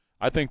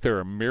 I think there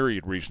are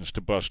myriad reasons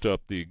to bust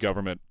up the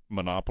government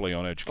monopoly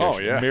on education. Oh,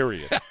 yeah.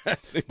 Myriad.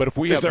 But if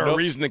we Is have there a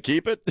reason to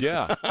keep it?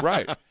 Yeah,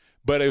 right.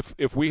 But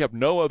if we have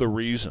no other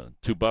reason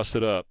to bust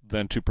it up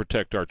than to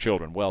protect our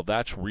children, well,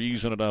 that's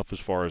reason enough as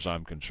far as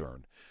I'm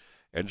concerned.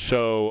 And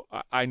so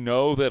I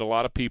know that a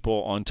lot of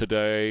people on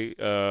today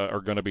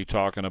are going to be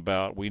talking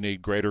about we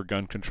need greater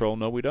gun control.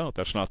 No, we don't.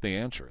 That's not the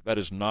answer. That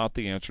is not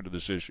the answer to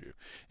this issue.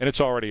 And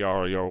it's already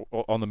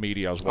on the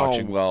media. I was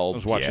watching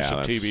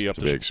some TV up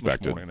this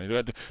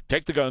morning.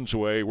 Take the guns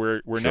away.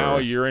 We're now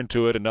a year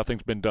into it, and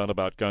nothing's been done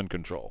about gun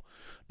control.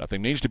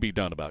 Nothing needs to be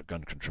done about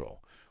gun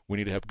control. We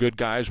need to have good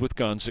guys with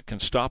guns that can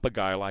stop a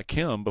guy like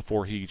him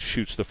before he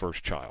shoots the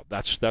first child.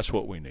 That's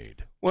what we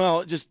need.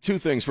 Well, just two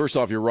things. First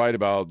off, you're right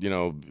about,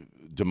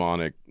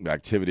 demonic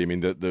activity. I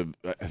mean,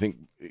 I think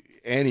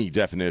any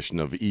definition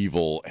of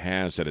evil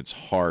has at its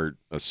heart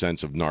a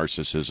sense of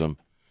narcissism.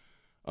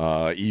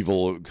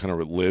 Evil kind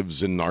of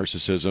lives in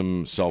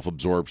narcissism,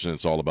 self-absorption.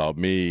 It's all about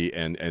me,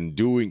 and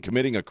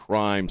committing a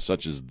crime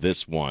such as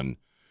this one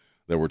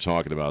that we're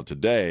talking about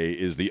today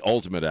is the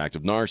ultimate act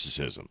of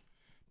narcissism.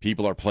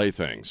 People are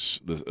playthings.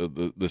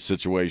 The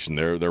situation,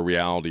 their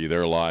reality,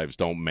 their lives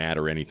don't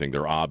matter anything.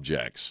 They're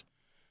objects.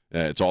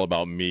 It's all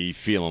about me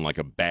feeling like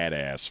a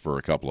badass for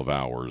a couple of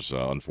hours,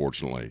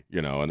 unfortunately,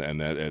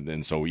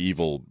 and so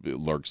evil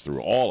lurks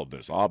through all of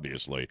this,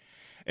 obviously.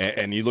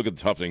 And you look at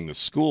toughening the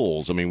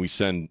schools. I mean,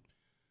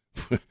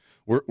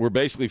 we're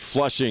basically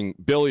flushing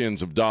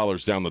billions of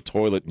dollars down the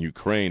toilet in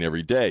Ukraine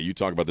every day. You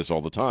talk about this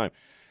all the time.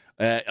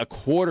 A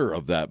quarter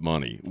of that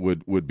money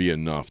would be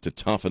enough to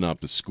toughen up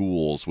the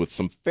schools with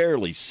some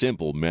fairly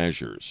simple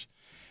measures.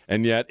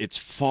 And yet it's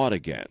fought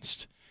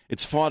against.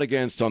 It's fought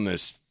against on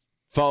this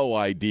faux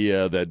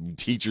idea that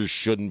teachers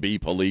shouldn't be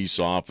police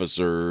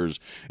officers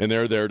and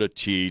they're there to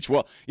teach.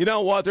 Well, you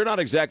know what? They're not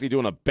exactly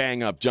doing a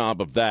bang-up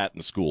job of that in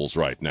the schools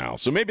right now.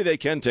 So maybe they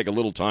can take a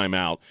little time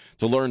out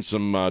to learn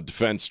some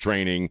defense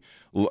training.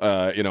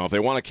 If they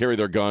want to carry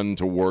their gun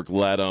to work,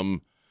 let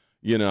them.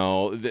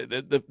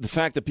 The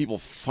fact that people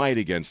fight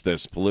against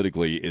this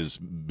politically is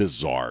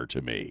bizarre to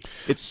me.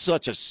 It's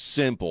such a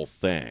simple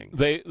thing.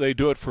 They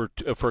do it for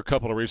a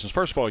couple of reasons.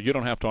 First of all, you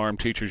don't have to arm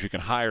teachers. You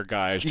can hire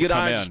guys. You can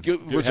hire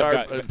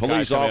retired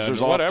police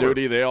officers off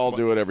duty. They all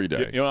do it every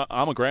day.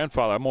 I'm a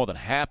grandfather. I'm more than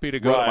happy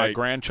to go to my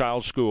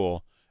grandchild's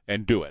school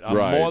and do it.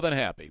 I'm more than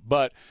happy.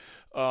 But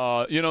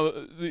they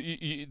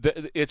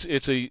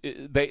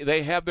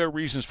have their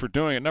reasons for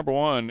doing it. Number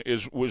one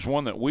was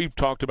one that we've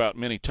talked about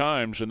many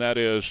times, and that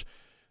is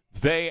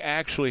they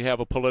actually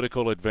have a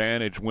political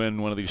advantage when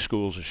one of these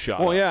schools is shot.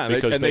 Well, yeah,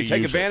 because they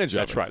take advantage of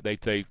it. That's right.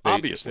 They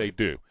obviously they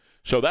do.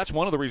 So that's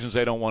one of the reasons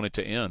they don't want it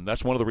to end.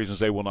 That's one of the reasons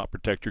they will not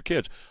protect your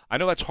kids. I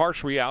know that's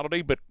harsh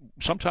reality, but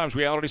sometimes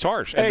reality's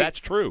harsh, and that's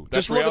true.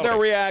 That's just look at their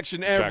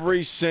reaction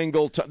every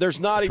single time. There's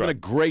not even a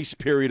grace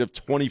period of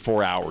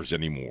 24 hours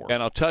anymore.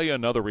 And I'll tell you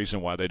another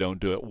reason why they don't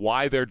do it.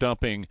 Why they're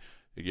dumping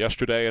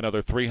yesterday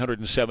another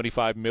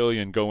 $375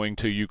 million going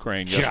to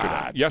Ukraine yesterday.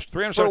 God. Yes,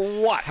 For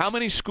what? How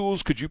many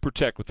schools could you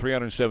protect with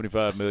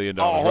 $375 million?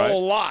 A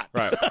whole lot.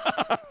 Right.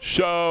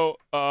 So,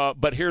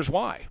 but here's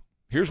why.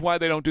 Here's why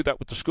they don't do that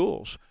with the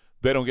schools.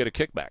 They don't get a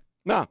kickback.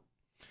 No.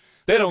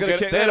 They don't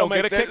get a kickback.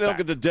 They don't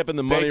get the dip in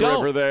the money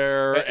river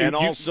there. And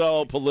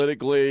also,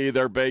 politically,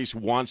 their base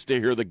wants to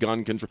hear the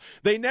gun control.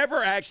 They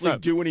never actually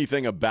do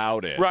anything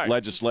about it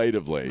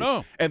legislatively.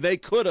 No. And they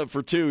could have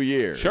for 2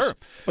 years. Sure.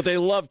 But they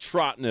love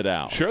trotting it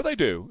out. Sure they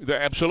do.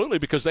 Absolutely,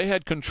 because they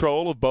had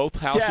control of both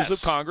houses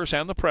of Congress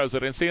and the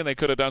presidency, and they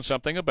could have done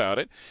something about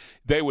it.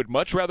 They would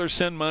much rather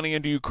send money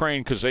into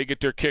Ukraine because they get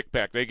their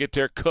kickback, they get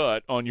their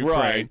cut on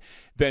Ukraine,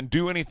 than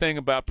do anything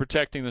about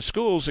protecting the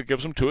schools. It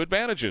gives them two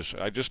advantages.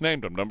 I just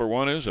named them. Number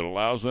one is it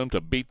allows them to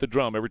beat the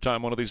drum every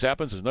time one of these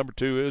happens. And number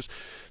two is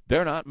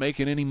they're not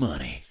making any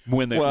money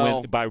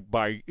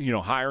by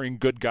hiring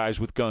good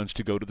guys with guns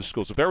to go to the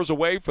schools. If there was a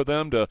way for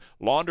them to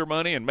launder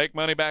money and make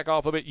money back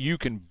off of it, you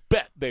can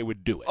bet they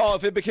would do it. Oh,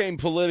 if it became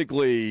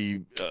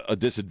politically a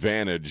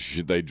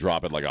disadvantage, they'd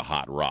drop it like a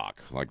hot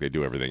rock, like they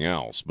do everything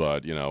else.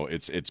 But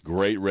it's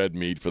great red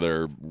meat for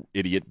their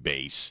idiot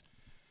base.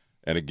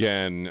 And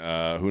again,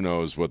 who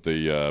knows what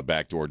the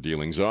backdoor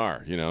dealings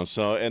are,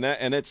 So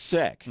and it's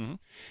sick.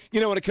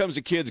 Mm-hmm. When it comes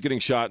to kids getting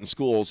shot in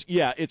schools,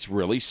 yeah, it's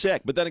really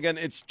sick. But then again,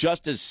 it's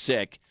just as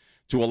sick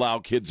to allow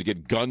kids to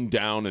get gunned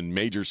down in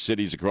major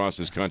cities across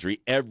this country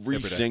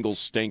every single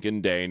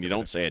stinking day, and you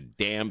don't say a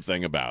damn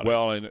thing about it.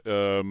 Well, and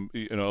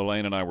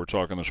Elaine and I were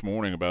talking this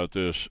morning about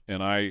this,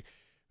 and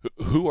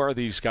who are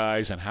these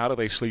guys and how do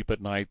they sleep at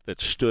night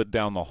that stood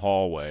down the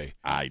hallway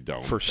I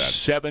don't. for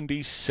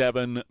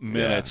 77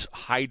 minutes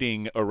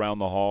hiding around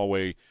the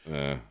hallway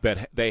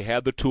that they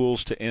had the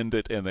tools to end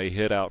it and they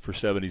hid out for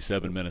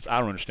 77 minutes? I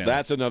don't understand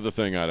That's another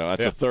thing I don't.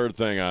 That's the third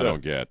thing I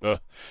don't get.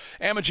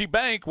 Amity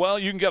Bank, well,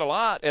 you can get a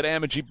lot at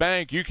Amity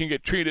Bank. You can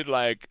get treated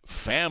like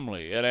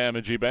family at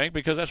Amity Bank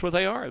because that's what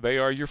they are. They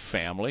are your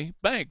family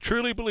bank.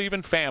 Truly believe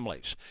in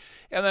families.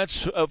 And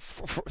that's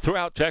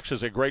throughout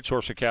Texas, a great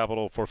source of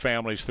capital for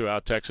families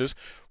throughout Texas.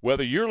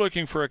 Whether you're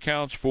looking for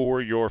accounts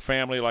for your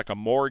family like a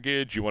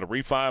mortgage, you want to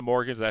refi a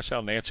mortgage, that's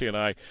how Nancy and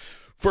I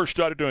first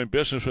started doing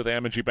business with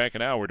Amity Bank,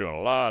 and now we're doing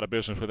a lot of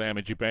business with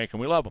Amity Bank, and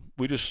we love them.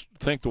 We just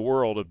think the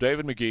world of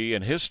David McGee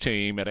and his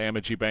team at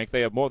Amity Bank.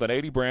 They have more than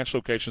 80 branch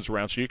locations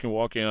around, so you can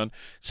walk in,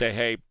 say,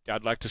 hey,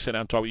 I'd like to sit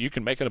down and talk. You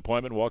can make an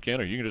appointment and walk in,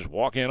 or you can just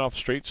walk in off the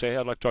street and say, hey,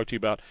 I'd like to talk to you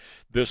about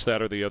this,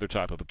 that, or the other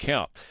type of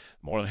account.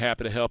 More than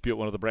happy to help you at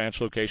one of the branch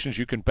locations.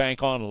 You can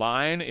bank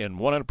online in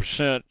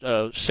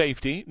 100%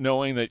 safety,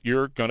 knowing that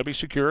you're going to be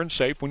secure and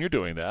safe when you're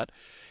doing that.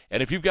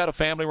 And if you've got a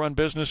family-run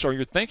business or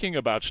you're thinking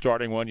about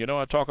starting one,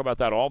 I talk about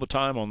that all the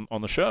time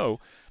on the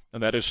show,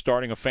 and that is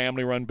starting a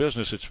family-run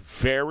business. It's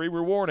very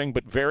rewarding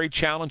but very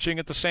challenging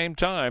at the same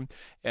time,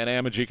 and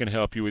Amity can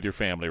help you with your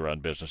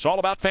family-run business. All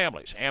about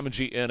families.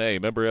 Amity N.A.,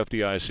 member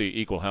FDIC,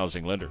 equal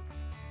housing lender.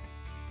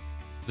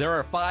 There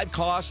are 5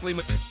 costly...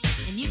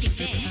 And you can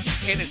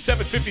dance. And it's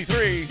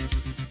 7:53,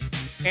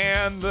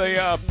 and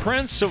the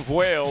Prince of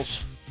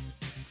Wales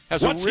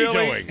has What's he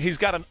doing? He's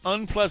got an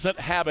unpleasant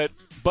habit,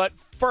 but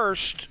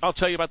first, I'll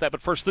tell you about that,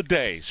 but first the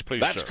days,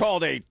 please, That's sir.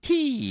 called a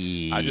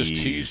tease. I just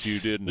teased you,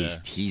 didn't I? He's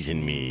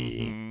teasing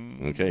me.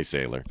 Okay,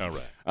 sailor. All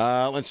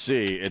right. Let's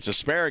see. It's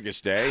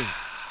Asparagus Day.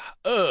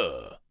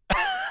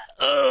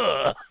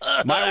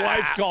 My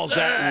wife calls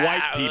that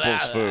white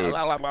people's food.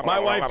 My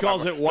wife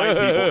calls it white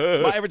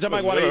people. Every time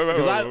I want to eat,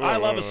 because I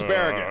love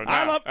asparagus.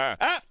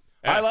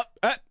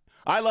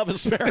 I love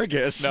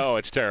asparagus. No,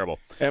 it's terrible.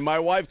 And my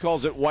wife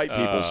calls it white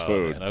people's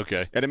food. Man,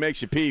 okay. And it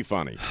makes you pee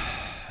funny.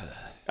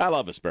 I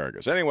love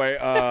asparagus. Anyway,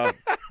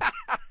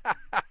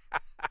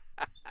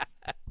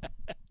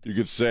 you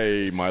could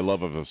say my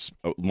love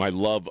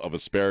of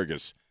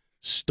asparagus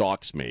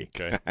stalks me.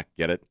 Okay.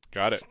 Get it?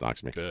 Got it.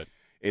 Stalks me. Good.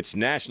 It's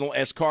National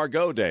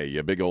Escargot Day.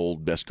 You a big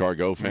old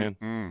escargot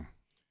fan?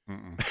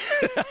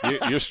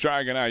 You're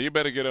striking out. You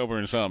better get over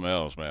in something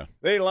else, man.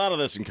 They eat a lot of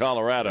this in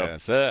Colorado.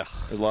 Yes. There's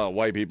a lot of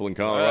white people in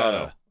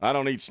Colorado. I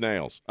don't eat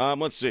snails.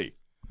 Let's see.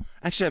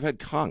 Actually, I've had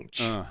conch.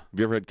 Have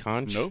you ever had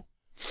conch? No.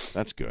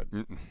 That's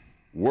good.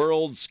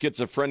 World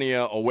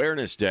Schizophrenia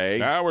Awareness Day.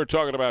 Now we're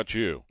talking about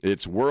you.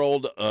 It's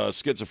World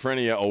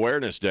Schizophrenia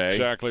Awareness Day.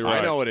 Exactly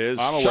right. I know it is.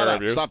 I'm aware Shut up.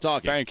 of you. Stop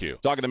talking. Thank you.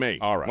 Talking to me.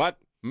 All right. What?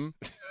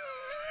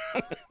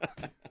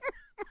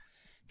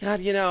 God,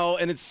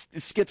 and it's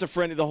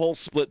schizophrenia. The whole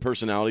split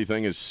personality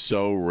thing is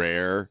so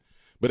rare.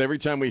 But every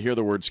time we hear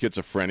the word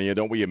schizophrenia,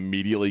 don't we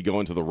immediately go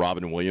into the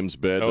Robin Williams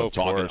bit of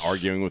talking,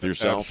 arguing with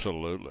yourself?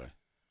 Absolutely.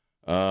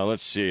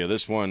 Let's see.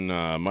 This one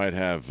might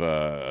have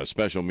a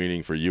special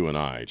meaning for you and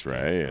I,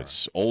 Trey.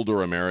 It's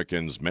Older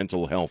Americans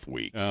Mental Health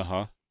Week.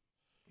 Uh-huh.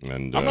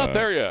 And I'm not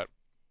there yet.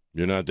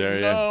 You're not there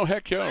yet? No,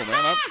 heck yo,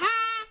 man.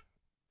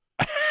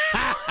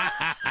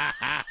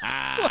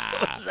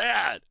 What was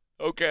that?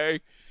 Okay.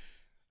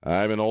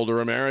 I'm an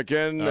older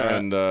American,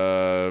 and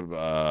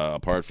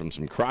apart from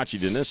some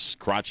crotchetiness,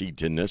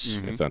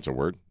 if that's a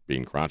word,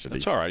 being crotchety.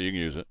 That's all right. You can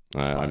use it.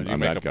 I'm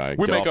that guy.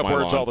 We Get make off up my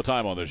words lawn. all the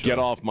time on this show. Get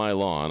off my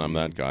lawn. I'm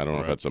that guy. I don't know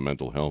if Right. that's a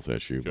mental health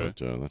issue, but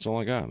that's all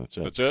I got. That's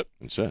it. That's it?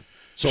 That's it.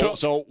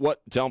 So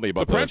what? Tell me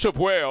about the Prince of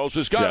Wales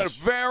has got Yes. a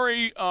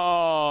very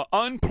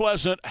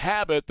unpleasant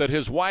habit that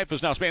his wife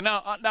is now speaking.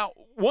 Now,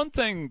 one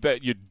thing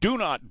that you do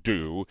not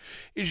do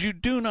is you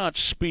do not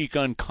speak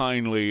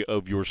unkindly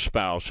of your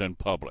spouse in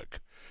public.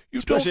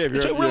 Especially if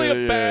it's you're really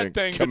a bad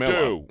thing Camilla. to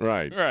do.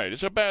 Right. Right.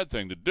 It's a bad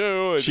thing to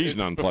do. She's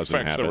an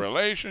unpleasant affects habit. the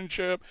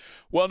relationship.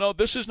 Well, no,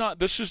 this is not.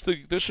 This is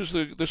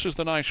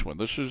the nice one.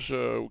 This is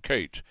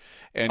Kate.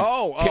 And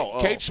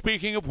Kate,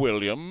 speaking of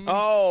William.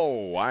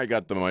 Oh, I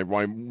got my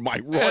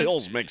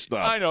royals mixed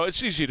up. I know,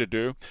 it's easy to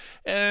do.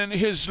 And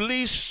his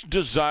least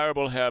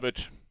desirable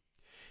habit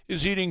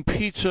is eating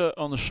pizza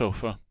on the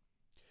sofa.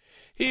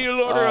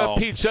 He'll order a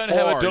pizza and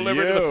have it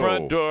delivered to the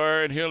front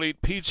door, and he'll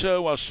eat pizza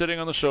while sitting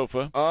on the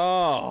sofa.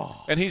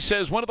 Oh. And he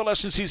says one of the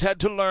lessons he's had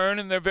to learn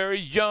in their very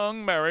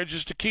young marriage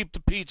is to keep the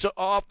pizza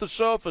off the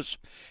sofas.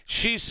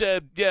 She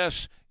said,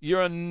 yes,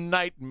 you're a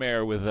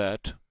nightmare with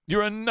that.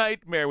 You're a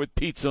nightmare with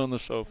pizza on the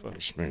sofa.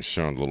 This may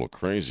sound a little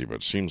crazy, but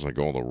it seems like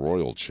all the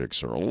royal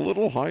chicks are a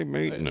little high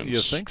maintenance. You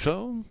think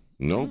so?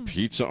 No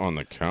pizza on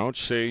the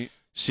couch? See,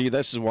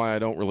 this is why I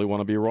don't really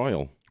want to be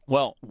royal.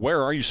 well,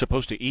 where are you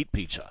supposed to eat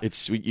pizza?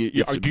 Do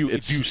you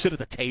sit at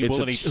the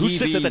table and eat? Who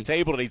sits at the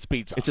table and eats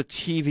pizza? It's a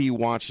TV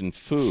watching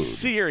food.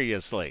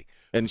 Seriously.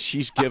 And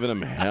she's giving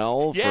him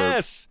hell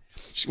Yes.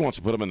 She wants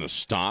to put him in the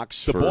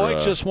stocks. The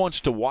boy just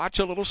wants to watch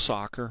a little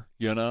soccer,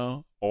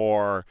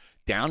 or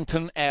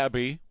Downton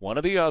Abbey, one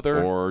or the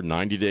other. Or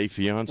 90 Day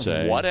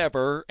Fiancé.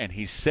 Whatever, and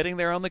he's sitting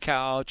there on the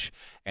couch,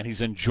 and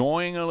he's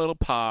enjoying a little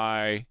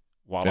pie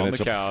while on the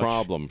couch. And it's a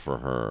problem for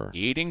her.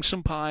 Eating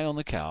some pie on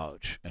the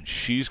couch, and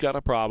she's got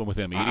a problem with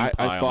him eating pie on the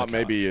couch. I thought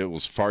maybe it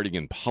was farting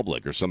in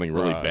public or something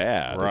really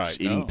bad. Right. It's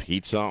eating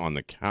pizza on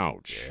the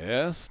couch.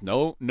 Yes.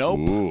 No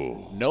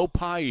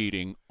pie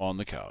eating on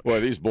the couch. Boy,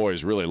 these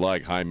boys really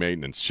like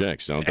high-maintenance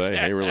chicks, don't they?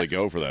 They really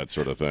go for that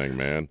sort of thing,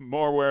 man.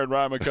 More Ware and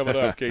Rima coming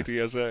up,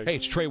 KTSA. Hey,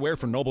 it's Trey Ware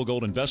from Noble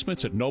Gold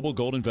Investments at Noble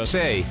Gold Investments.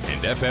 Say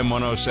and FM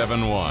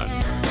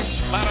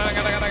 107.1.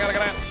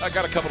 I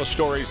got a couple of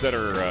stories that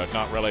are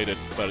not related,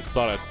 but I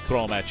thought I'd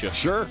throw them at you.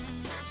 Sure.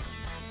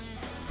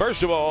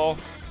 First of all,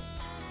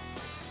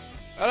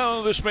 I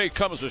know this may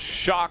come as a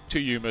shock to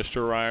you,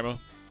 Mr. Rima,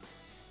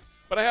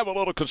 but I have a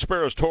little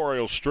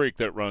conspiratorial streak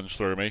that runs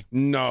through me.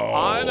 No.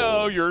 I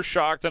know you're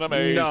shocked and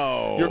amazed.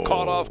 No. You're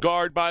caught off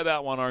guard by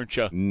that one, aren't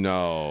you?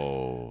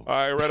 No.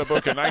 I read a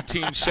book in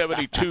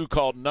 1972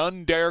 called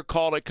None Dare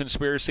Call It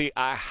Conspiracy.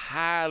 I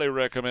highly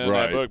recommend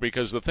that book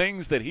because the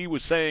things that he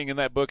was saying in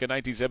that book in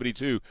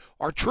 1972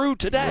 are true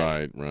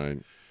today. Right.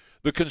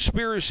 The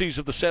conspiracies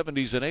of the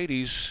 70s and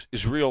 80s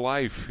is real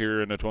life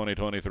here in the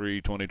 2023,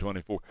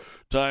 2024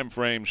 time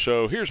frame.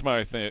 So here's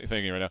my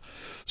thinking right now.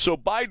 So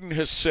Biden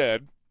has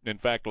said, in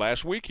fact,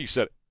 last week he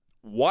said,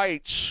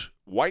 white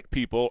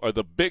people are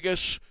the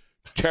biggest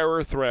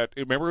terror threat.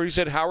 Remember he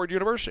said Howard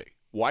University.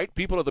 White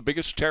people are the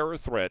biggest terror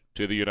threat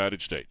to the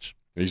United States.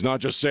 He's not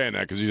just saying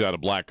that because he's out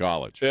of black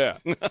college. Yeah,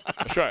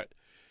 that's right.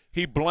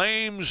 He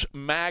blames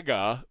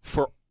MAGA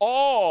for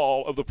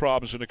all of the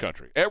problems in the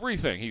country.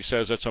 Everything. He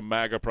says that's a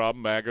MAGA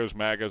problem.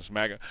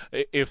 MAGA.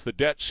 If the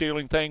debt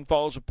ceiling thing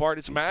falls apart,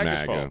 it's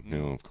MAGA's fault.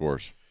 Of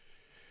course.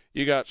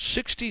 You got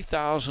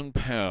 60,000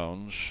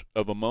 pounds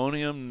of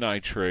ammonium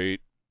nitrate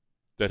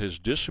that has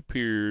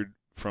disappeared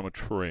from a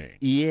train.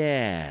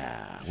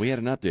 Yeah. We had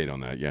an update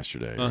on that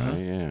yesterday, right?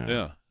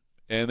 Yeah.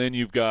 And then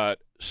you've got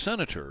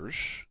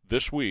senators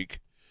this week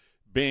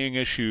being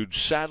issued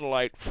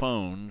satellite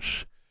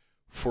phones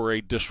for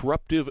a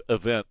disruptive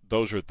event.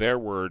 Those are their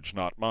words,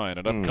 not mine.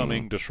 An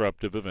upcoming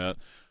disruptive event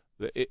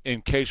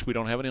in case we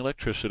don't have any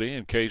electricity,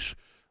 in case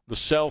the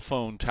cell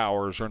phone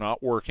towers are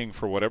not working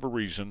for whatever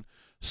reason.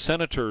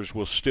 Senators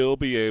will still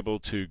be able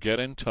to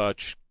get in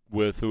touch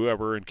with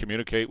whoever and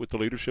communicate with the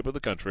leadership of the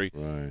country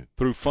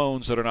through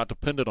phones that are not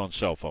dependent on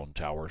cell phone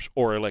towers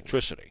or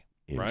electricity.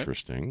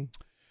 Interesting. Right?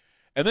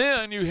 And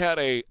then you had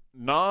a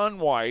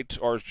non-white,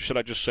 or should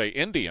I just say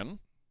Indian,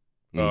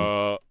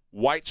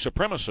 white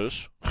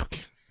supremacist.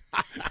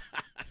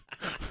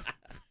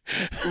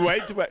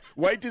 White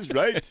is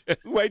right.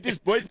 White is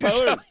white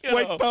power.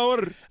 White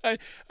power.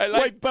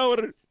 White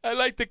power. I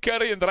like the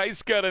curry and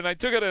rice curry, and I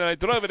took it and I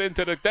drove it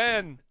into the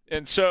den.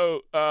 And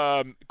so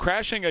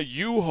crashing a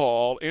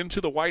U-Haul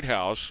into the White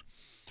House.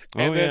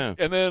 And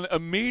then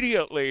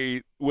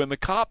immediately when the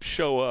cops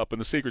show up in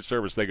the Secret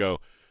Service, they go,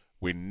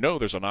 we know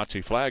there's a Nazi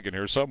flag in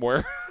here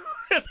somewhere.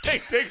 And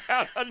they dig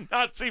out a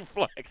Nazi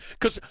flag.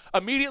 Because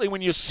immediately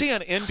when you see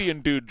an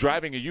Indian dude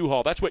driving a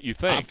U-Haul, that's what you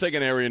think. I'm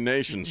thinking Aryan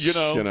nations.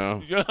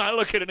 I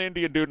look at an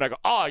Indian dude and I go,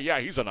 oh, yeah,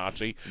 he's a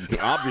Nazi.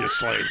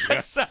 Obviously.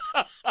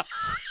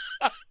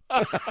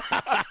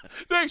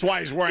 That's why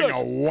he's wearing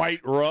a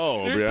white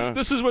robe. Yeah.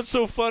 This is what's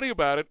so funny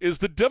about it is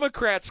the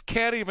Democrats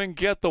can't even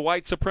get the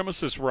white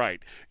supremacists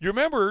right. You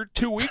remember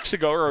 2 weeks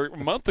ago or a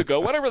month ago,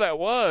 whatever that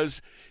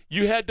was,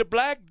 you had the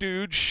black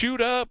dude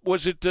shoot up.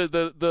 Was it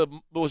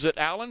was it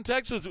Allen,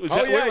 Texas? Yeah.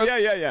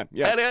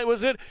 And that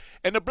was it.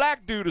 And the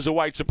black dude is a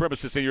white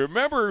supremacist. And you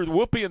remember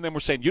Whoopi and them were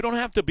saying you don't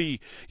have to be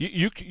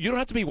you don't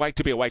have to be white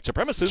to be a white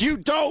supremacist. You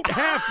don't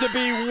have to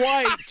be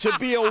white to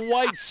be a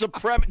white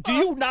supremacist. Do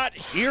you not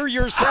hear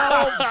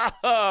yourselves?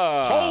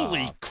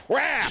 Holy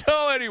crap!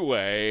 So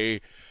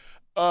anyway.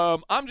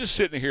 I'm just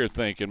sitting here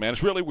thinking, man,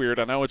 it's really weird.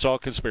 I know it's all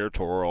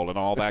conspiratorial and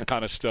all that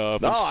kind of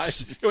stuff.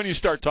 When you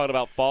start talking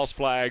about false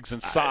flags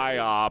and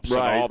psyops and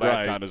all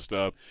that kind of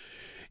stuff.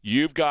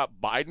 You've got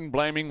Biden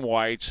blaming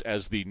whites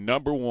as the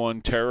number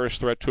one terrorist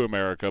threat to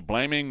America,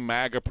 blaming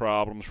MAGA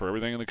problems for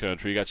everything in the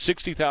country. You got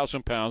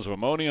 60,000 pounds of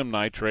ammonium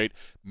nitrate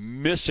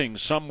missing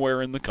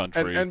somewhere in the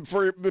country. And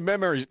for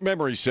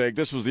memory's sake,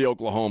 this was the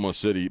Oklahoma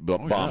City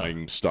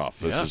bombing stuff.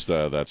 This is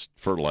that's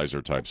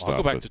fertilizer type stuff. I'll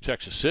go back to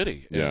Texas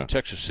City. Yeah. In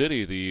Texas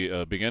City,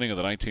 the beginning of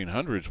the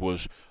 1900s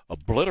was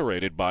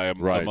obliterated by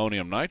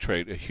ammonium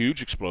nitrate, a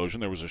huge explosion.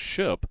 There was a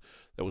ship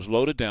that was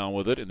loaded down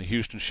with it in the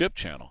Houston Ship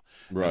Channel.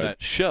 Right. And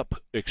that ship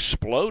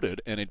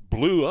exploded, and it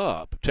blew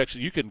up. Texas,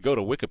 you can go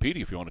to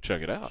Wikipedia if you want to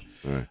check it out.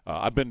 Right.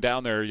 I've been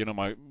down there. You know,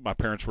 my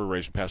parents were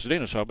raised in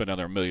Pasadena, so I've been down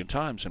there a million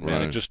times. And,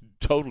 man, it just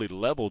totally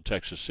leveled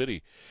Texas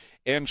City.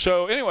 And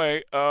so,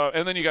 anyway,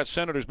 and then you got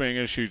senators being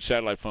issued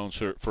satellite phones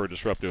for a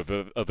disruptive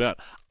event.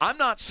 I'm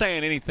not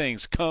saying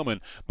anything's coming,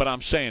 but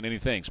I'm saying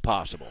anything's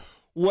possible.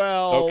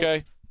 Well,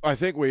 okay. I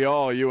think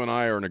you and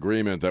I are in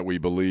agreement that we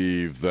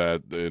believe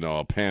that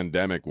a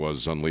pandemic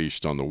was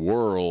unleashed on the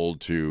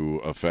world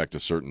to affect a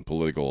certain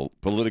political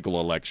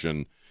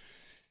election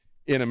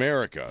in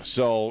America.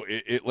 So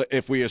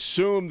if we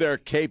assume they're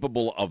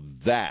capable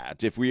of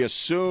that, if we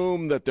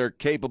assume that they're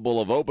capable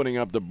of opening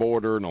up the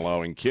border and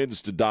allowing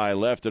kids to die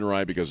left and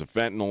right because of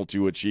fentanyl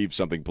to achieve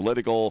something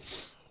political,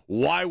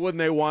 why wouldn't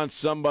they want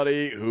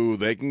somebody who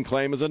they can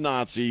claim as a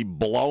Nazi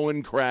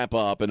blowing crap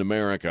up in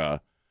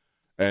America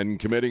and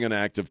committing an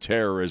act of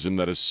terrorism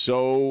that is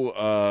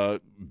so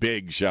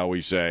big, shall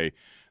we say,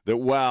 that,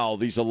 wow,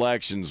 these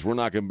elections, we're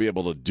not going to be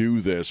able to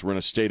do this. We're in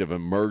a state of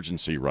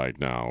emergency right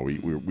now.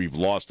 We've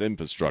lost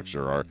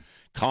infrastructure. Our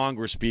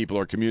Congress people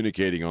are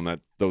communicating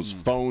on those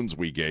phones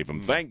we gave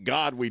them. Thank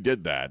God we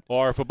did that.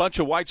 Or if a bunch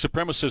of white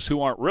supremacists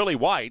who aren't really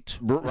white,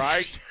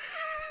 right,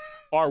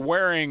 are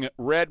wearing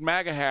red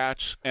MAGA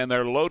hats and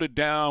they're loaded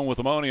down with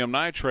ammonium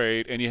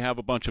nitrate, and you have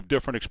a bunch of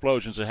different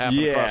explosions that happen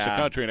across the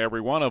country, and every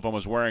one of them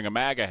is wearing a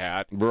MAGA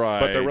hat, right?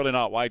 But they're really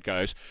not white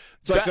guys.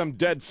 It's like some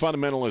dead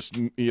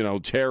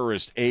fundamentalist,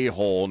 terrorist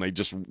a-hole, and they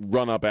just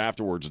run up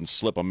afterwards and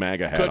slip a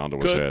MAGA hat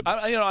onto his head.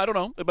 I don't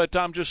know, but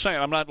I'm just saying,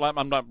 I'm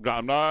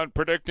not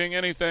predicting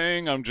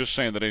anything. I'm just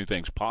saying that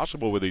anything's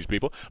possible with these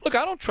people. Look,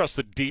 I don't trust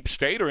the deep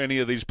state or any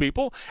of these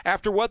people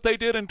after what they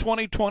did in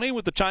 2020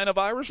 with the China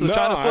virus,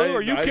 China flu.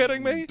 Are you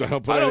kidding me? I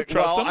don't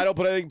trust them. I don't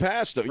put anything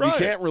past them. Right.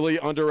 You can't really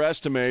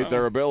underestimate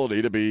their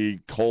ability to be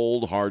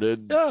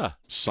cold-hearted,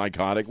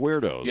 psychotic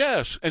weirdos.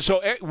 Yes, and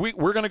so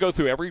we're going to go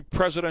through every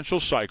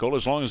presidential cycle.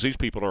 As long as these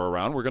people are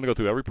around, we're going to go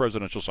through every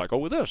presidential cycle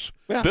with this.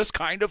 Yeah. This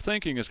kind of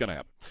thinking is going to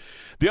happen.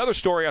 The other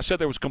story, I said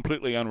that was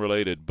completely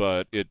unrelated,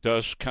 but it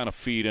does kind of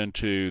feed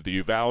into the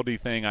Uvalde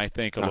thing, I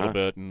think, a little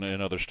bit,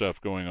 and other stuff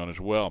going on as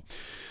well.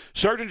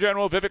 Surgeon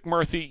General Vivek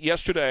Murthy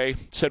yesterday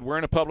said we're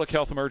in a public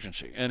health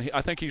emergency, and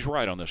I think he's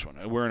right on this one.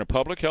 We're in a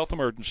public health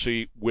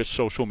emergency with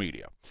social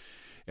media.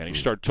 And he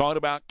started talking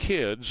about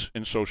kids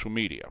in social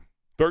media.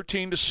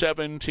 13 to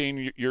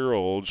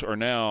 17-year-olds are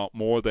now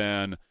more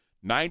than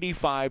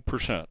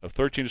 95% of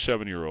 13 to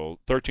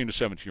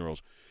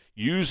 17-year-olds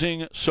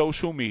using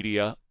social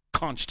media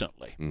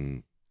constantly.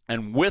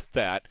 And with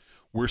that,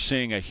 we're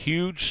seeing a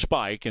huge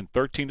spike in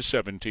 13 to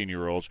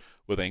 17-year-olds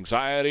with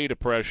anxiety,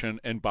 depression,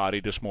 and body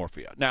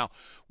dysmorphia. Now,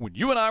 when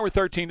you and I were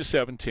 13 to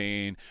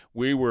 17,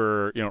 we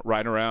were,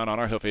 riding around on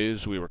our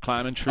hoofies. We were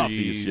climbing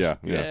trees. Yeah.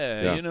 We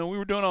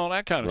were doing all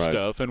that kind of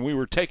stuff, and we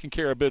were taking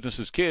care of business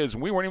as kids,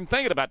 and we weren't even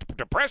thinking about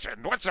depression.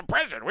 What's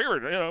depression? We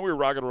were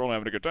rocking and rolling,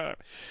 having a good time.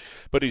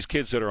 But these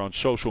kids that are on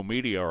social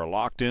media are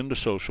locked into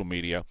social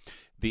media.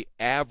 The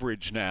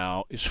average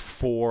now is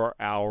 4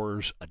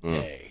 hours a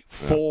day.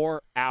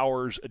 4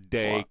 hours a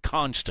day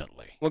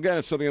constantly. Well, again,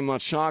 it's something I'm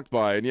not shocked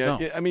by. And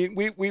yet, I mean,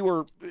 we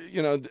were,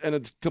 in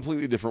a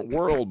completely different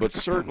world, but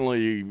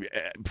certainly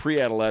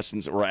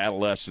pre-adolescence or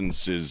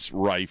adolescence is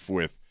rife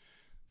with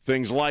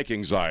things like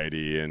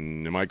anxiety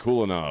and am I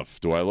cool enough?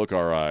 Do I look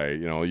all right?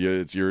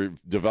 You're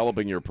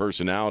developing your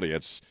personality.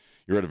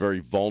 You're at a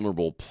very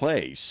vulnerable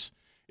place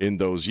in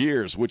those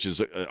years, which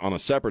is on a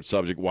separate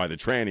subject why the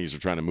trannies are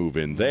trying to move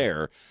in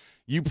there.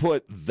 You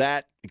put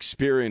that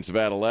experience of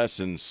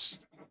adolescence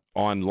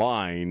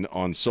online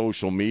on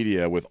social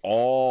media with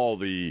all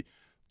the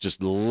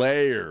just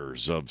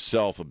layers of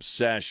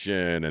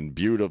self-obsession and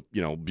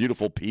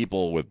beautiful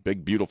people with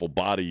big, beautiful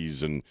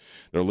bodies, and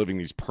they're living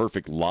these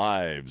perfect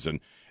lives,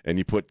 and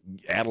you put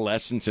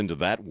adolescents into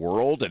that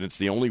world, and it's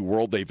the only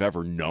world they've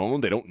ever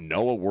known. They don't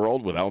know a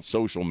world without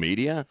social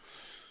media.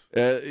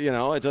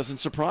 It doesn't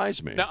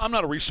surprise me. Now, I'm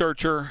not a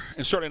researcher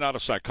and certainly not a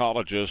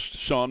psychologist,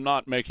 so I'm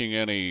not making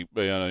any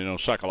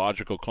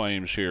psychological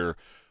claims here.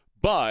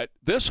 But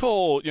this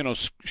whole,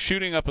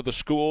 shooting up at the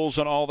schools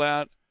and all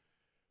that,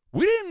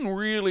 we didn't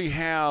really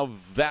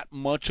have that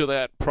much of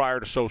that prior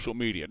to social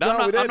media. Now,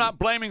 I'm not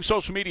blaming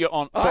social media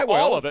for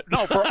all of it.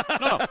 No.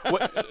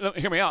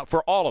 Hear me out.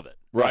 For all of it.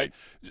 Right.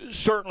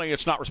 Certainly,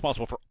 it's not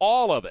responsible for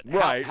all of it.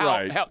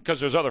 Right.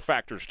 Because there's other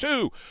factors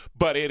too,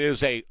 but it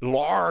is a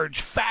large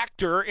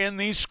factor in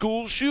these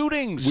school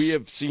shootings. We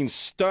have seen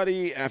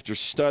study after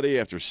study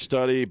after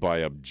study by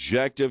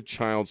objective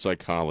child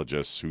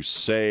psychologists who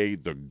say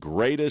the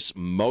greatest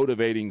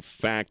motivating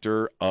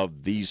factor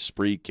of these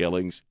spree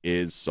killings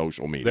is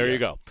social media. There you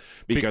go.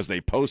 Because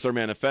they post their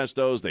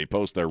manifestos, they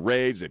post their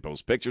raids, they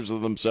post pictures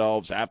of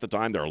themselves. Half the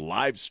time, they're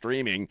live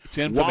streaming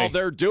while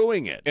they're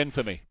doing it.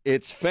 Infamy.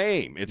 It's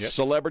fame. It's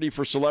celebrity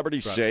for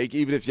celebrity's sake,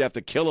 even if you have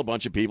to kill a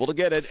bunch of people to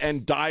get it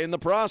and die in the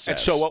process. And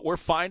so what we're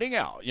finding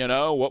out,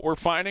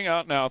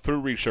 now through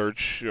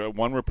research,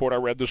 one report I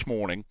read this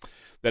morning,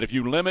 that if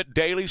you limit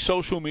daily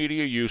social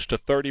media use to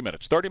 30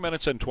 minutes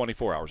and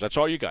 24 hours, that's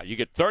all you got. You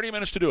get 30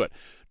 minutes to do it.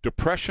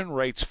 Depression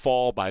rates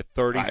fall by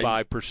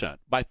 35%.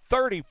 By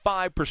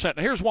 35%. And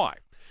here's why.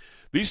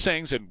 These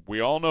things, and we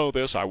all know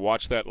this, I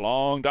watched that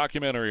long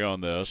documentary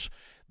on this,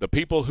 the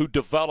people who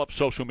develop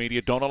social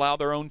media don't allow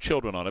their own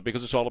children on it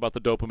because it's all about the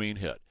dopamine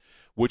hit,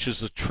 which is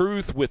the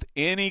truth with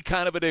any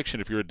kind of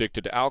addiction. If you're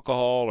addicted to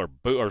alcohol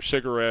or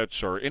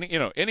cigarettes or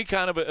any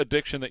kind of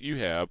addiction that you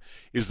have,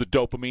 is the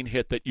dopamine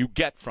hit that you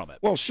get from it.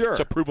 Well, sure.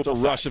 It's a provable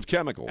fact. Rush of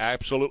chemicals.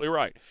 Absolutely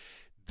right.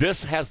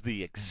 This has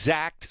the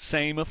exact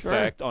same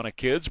effect on a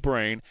kid's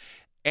brain.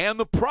 And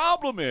the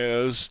problem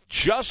is,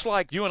 just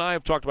like you and I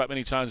have talked about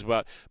many times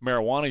about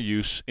marijuana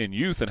use in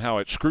youth and how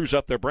it screws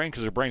up their brain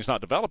because their brain's not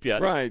developed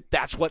yet, right?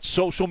 That's what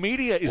social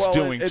media is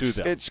doing to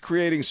them. It's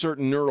creating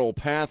certain neural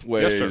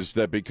pathways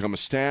that become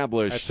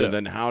established, and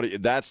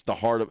then that's the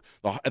heart of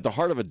at the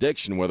heart of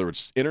addiction, whether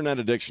it's internet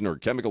addiction or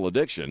chemical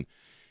addiction,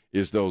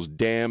 is those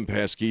damn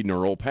pesky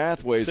neural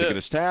pathways that get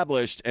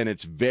established, and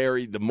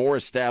the more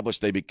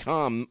established they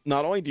become,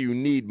 not only do you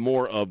need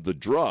more of the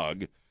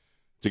drug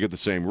to get the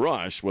same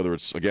rush, whether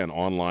it's, again,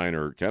 online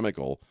or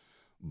chemical,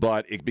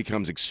 but it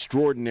becomes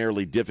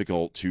extraordinarily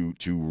difficult to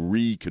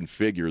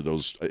reconfigure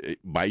those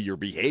by your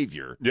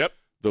behavior. Yep.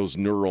 Those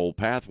neural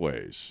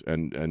pathways,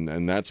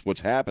 and that's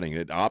what's happening.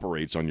 It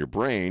operates on your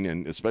brain,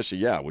 and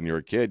especially, when you're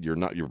a kid,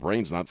 your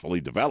brain's not fully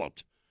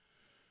developed,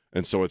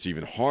 and so it's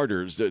even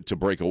harder to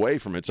break away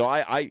from it. So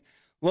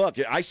Look,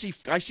 I see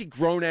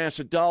grown-ass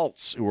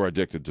adults who are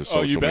addicted to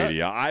social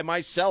media. I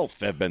myself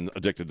have been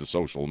addicted to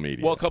social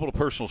media. Well, a couple of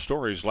personal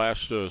stories.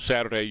 Last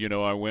Saturday,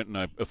 I went and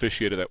I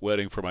officiated that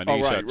wedding for my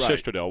niece at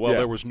Sisterdale. Well,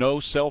 there was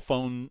no cell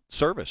phone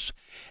service,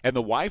 and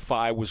the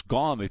Wi-Fi was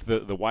gone. The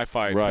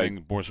Wi-Fi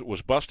thing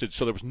was busted,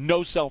 so there was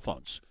no cell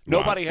phones.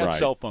 Nobody had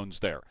cell phones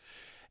there.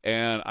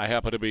 And I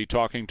happened to be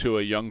talking to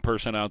a young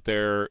person out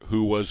there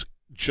who was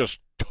just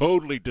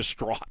totally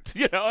distraught.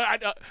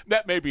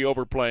 That may be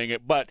overplaying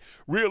it, but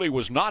really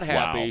was not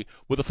happy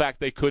with the fact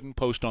they couldn't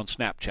post on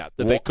Snapchat,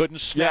 that they couldn't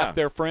snap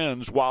their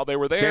friends while they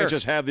were there. Can't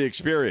just have the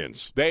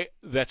experience.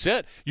 That's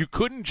it. You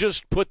couldn't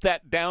just put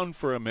that down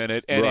for a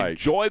minute and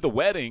enjoy the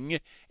wedding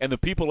and the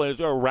people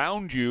that are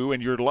around you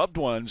and your loved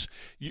ones.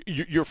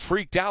 You're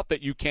freaked out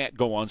that you can't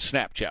go on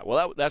Snapchat.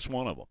 Well, that's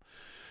one of them.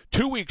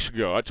 2 weeks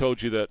ago, I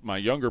told you that my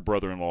younger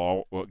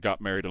brother-in-law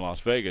got married in Las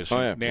Vegas.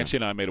 Nancy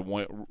and I made a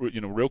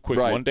real quick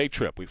one-day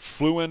trip. We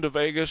flew into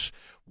Vegas,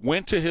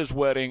 went to his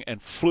wedding,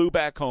 and flew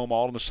back home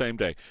all on the same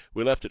day.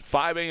 We left at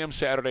 5 a.m.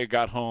 Saturday,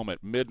 got home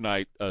at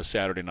midnight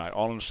Saturday night,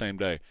 all on the same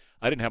day.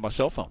 I didn't have my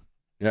cell phone.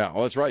 Yeah,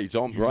 well, that's right. You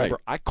told me, Remember,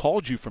 I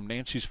called you from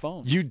Nancy's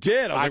phone. You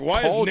did. I was like,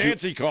 why is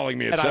Nancy calling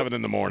me at 7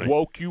 in the morning?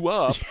 Woke you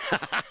up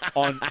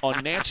on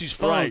Nancy's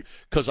phone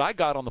because I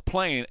got on the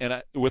plane,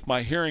 and with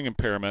my hearing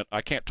impairment,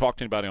 I can't talk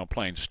to anybody on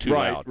planes. It's too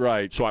loud.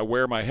 Right. So I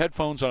wear my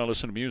headphones on and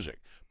listen to music.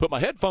 Put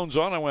my headphones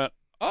on, I went,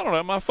 I don't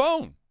have my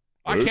phone.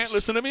 I can't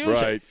listen to music.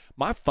 Right.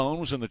 My phone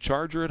was in the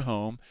charger at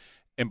home,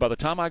 and by the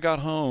time I got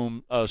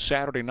home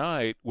Saturday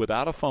night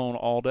without a phone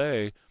all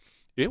day,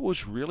 it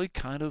was really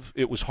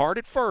it was hard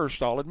at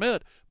first, I'll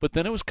admit, but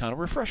then it was kind of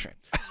refreshing.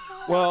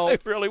 Well,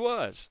 it really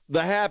was.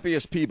 The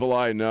happiest people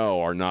I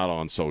know are not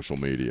on social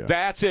media.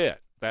 That's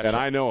it.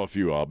 I know a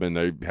few of them,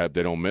 and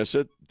they don't miss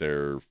it.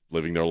 They're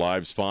living their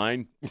lives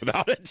fine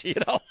without it,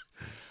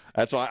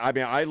 That's why,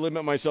 I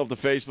limit myself to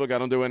Facebook. I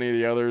don't do any of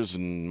the others,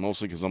 and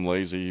mostly because I'm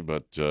lazy.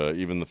 But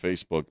even the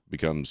Facebook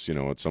becomes,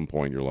 at some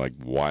point you're like,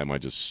 why am I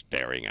just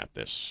staring at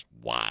this?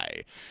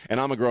 Why? And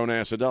I'm a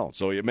grown-ass adult.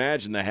 So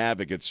imagine the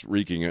havoc it's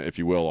wreaking, if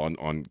you will,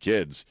 on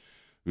kids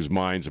whose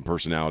minds and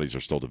personalities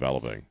are still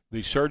developing.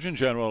 The Surgeon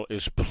General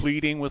is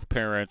pleading with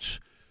parents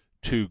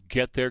to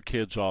get their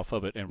kids off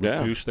of it and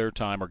reduce their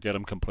time or get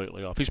them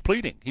completely off. He's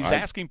pleading. He's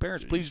asking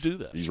parents, please do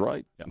this. He's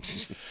right. Yeah.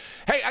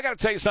 Hey, I got to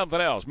tell you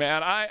something else,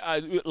 man.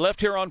 I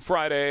left here on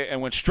Friday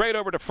and went straight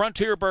over to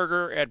Frontier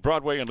Burger at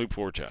Broadway and Loop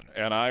 410.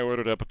 And I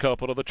ordered up a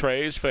couple of the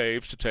Trey's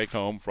Faves to take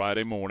home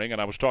Friday morning. And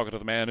I was talking to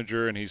the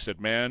manager, and he said,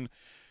 man,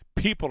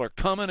 people are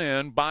coming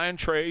in, buying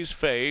Trey's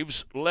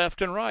Faves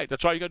left and right.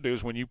 That's all you got to do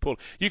is when you pull.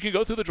 You can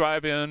go through the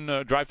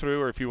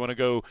drive-through, or if you want to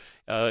go,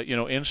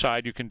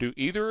 inside, you can do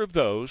either of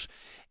those.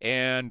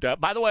 And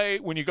by the way,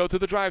 when you go through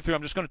the drive-through,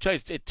 I'm just going to tell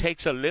you, it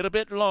takes a little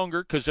bit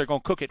longer because they're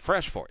going to cook it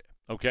fresh for you.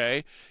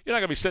 Okay, you're not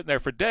going to be sitting there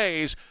for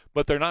days,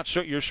 but they're not.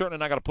 You're certainly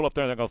not going to pull up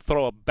there and they're going to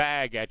throw a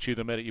bag at you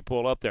the minute you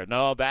pull up there.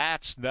 No,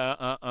 that's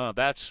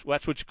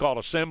what you call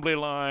assembly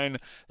line.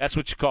 That's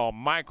what you call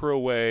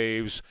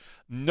microwaves.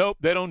 Nope,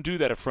 they don't do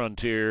that at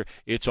Frontier.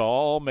 It's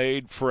all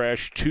made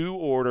fresh to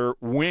order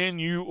when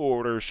you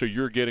order, so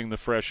you're getting the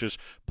freshest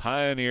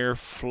Pioneer,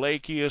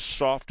 flakiest,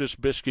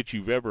 softest biscuit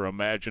you've ever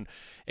imagined.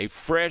 A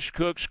fresh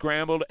cooked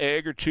scrambled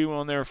egg or two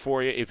on there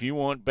for you. If you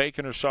want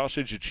bacon or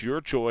sausage, it's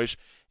your choice.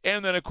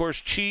 And then, of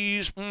course,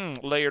 cheese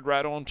layered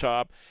right on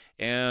top,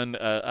 and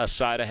a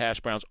side of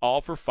hash browns,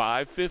 all for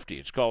 $5.50.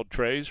 It's called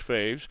Trey's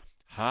Faves.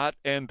 Hot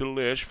and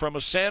delish from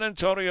a San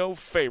Antonio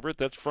favorite.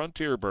 That's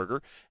Frontier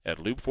Burger at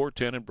Loop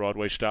 410 and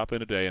Broadway. Stop in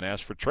today and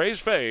ask for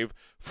Trey's Fave,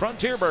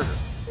 Frontier Burger.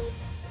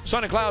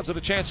 Sunny clouds with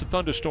a chance of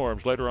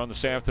thunderstorms later on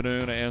this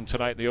afternoon and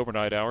tonight in the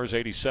overnight hours.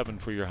 87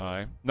 for your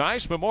high.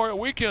 Nice Memorial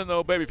Weekend,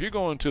 though, baby. If you're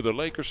going to the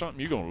lake or something,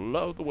 you're going to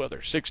love the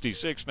weather.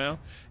 66 now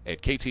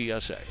at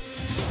KTSA.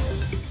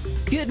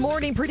 Good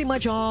morning. Pretty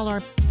much all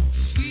our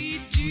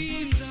Sweet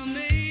dreams are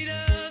made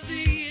of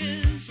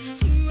these.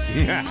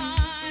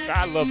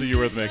 I love the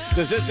Eurythmics.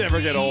 Does this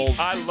ever get old?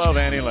 I love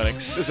Annie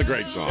Lennox. This is a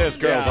great song. This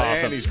girl's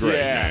awesome. Annie's great,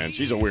 Yeah. man.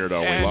 She's a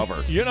weirdo. And we love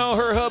her.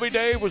 Her hubby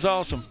Dave was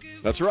awesome.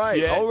 That's right.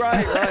 Yeah. Oh,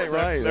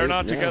 right. They're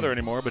not together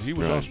anymore, but he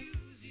was awesome.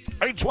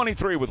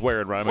 823 with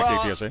Ware and Rima, Well,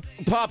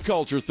 KTSA. pop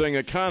culture thing,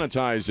 it kind of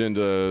ties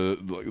into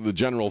the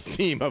general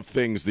theme of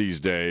things these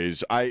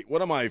days.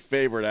 One of my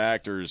favorite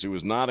actors, who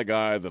is not a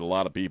guy that a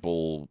lot of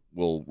people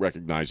will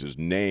recognize his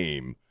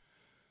name,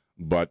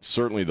 but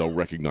certainly they'll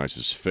recognize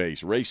his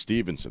face. Ray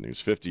Stevenson. He was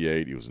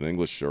 58. He was an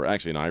English, or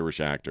actually an Irish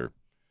actor.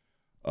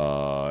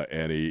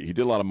 And he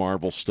did a lot of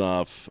Marvel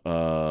stuff,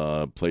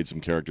 played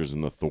some characters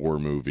in the Thor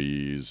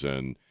movies,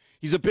 and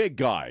he's a big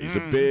guy. He's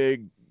a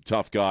big,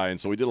 tough guy, and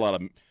so he did a lot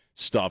of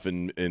stuff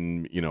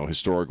in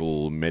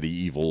historical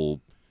medieval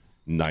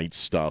knight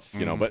stuff,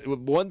 But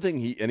one thing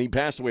he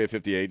passed away at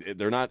 58.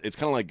 They're not. It's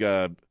kind of like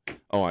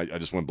I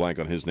just went blank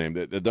on his name.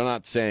 They're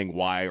not saying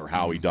why or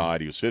how he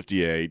died. He was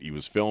 58. He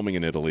was filming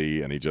in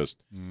Italy, and he just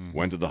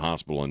went to the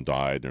hospital and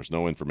died. There's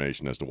no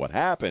information as to what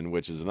happened,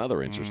 which is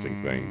another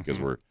interesting thing because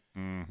we're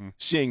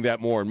seeing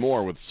that more and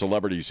more with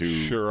celebrities who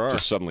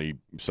just suddenly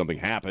something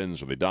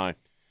happens or they die.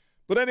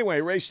 But anyway,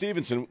 Ray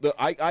Stevenson,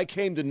 I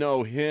came to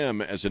know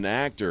him as an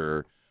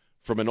actor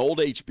from an old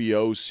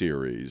HBO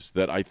series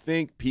that I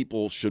think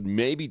people should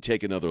maybe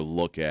take another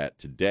look at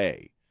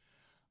today.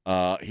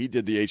 He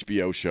did the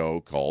HBO show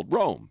called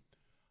Rome,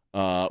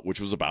 which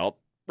was about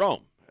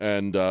Rome.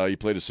 And he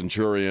played a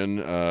centurion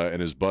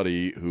and his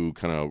buddy who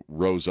kind of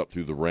rose up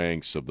through the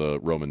ranks of the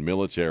Roman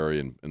military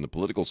and the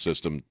political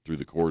system through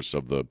the course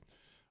of the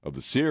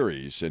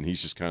series. And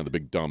he's just kind of the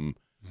big, dumb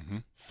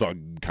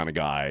thug kind of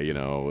guy,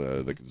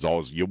 that's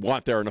always you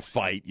want there in a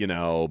fight,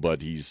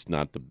 but he's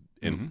not the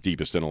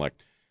deepest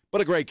intellect. But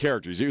a great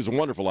character. He was a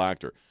wonderful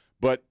actor.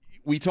 But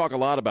we talk a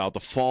lot about the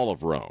fall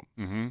of Rome.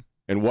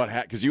 And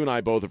because you and I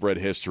both have read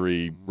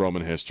history,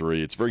 Roman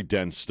history. It's very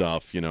dense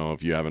stuff,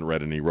 if you haven't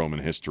read any Roman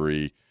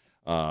history.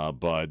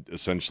 But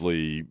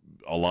essentially,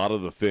 a lot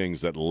of the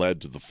things that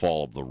led to the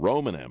fall of the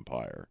Roman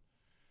Empire,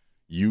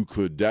 you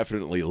could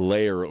definitely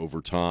layer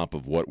over top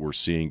of what we're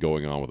seeing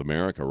going on with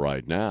America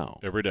right now.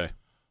 Every day.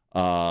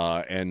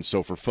 And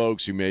so for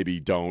folks who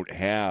maybe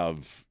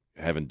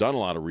haven't done a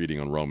lot of reading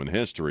on Roman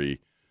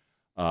history,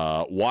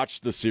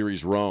 watch the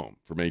series Rome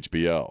from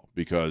HBO,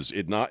 because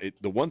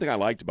the one thing I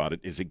liked about it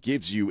is it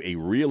gives you a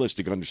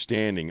realistic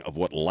understanding of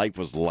what life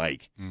was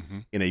like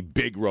in a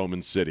big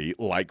Roman city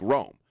like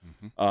Rome.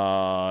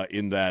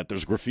 In that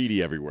there's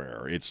graffiti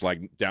everywhere. It's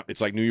like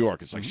New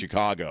York. It's like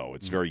Chicago.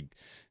 It's very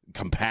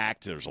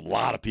compact. There's a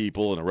lot of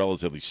people in a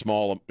relatively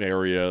small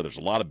area. There's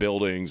a lot of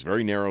buildings,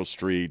 very narrow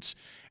streets,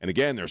 and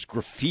again, there's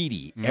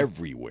graffiti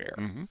everywhere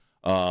in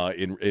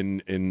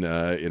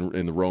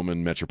the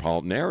Roman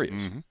metropolitan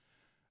areas.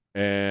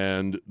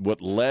 And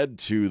what led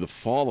to the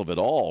fall of it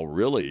all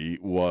really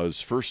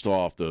was, first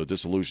off, the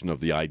dissolution of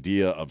the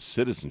idea of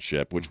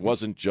citizenship, which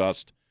wasn't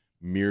just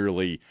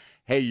merely,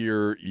 hey,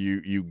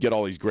 you get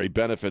all these great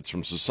benefits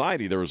from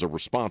society. There was a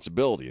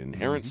responsibility, an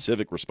inherent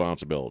civic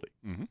responsibility.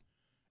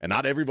 And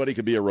not everybody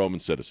could be a Roman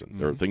citizen.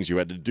 There are things you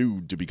had to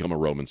do to become a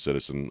Roman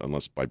citizen,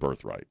 unless by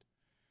birthright.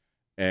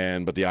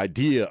 But the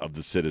idea of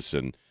the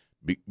citizen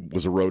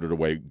was eroded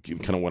away,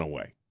 kind of went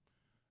away.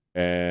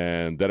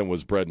 And then it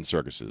was bread and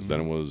circuses. Then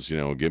it was,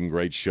 give them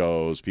great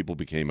shows. People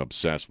became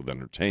obsessed with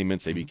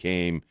entertainments. They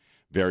became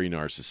very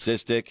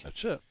narcissistic.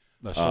 That's it.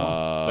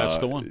 That's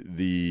the one.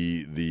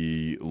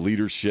 The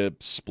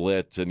leadership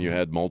split, and you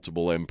had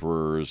multiple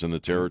emperors, and the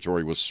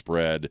territory was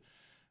spread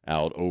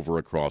out over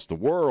across the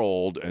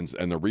world, and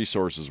the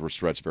resources were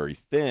stretched very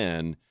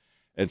thin.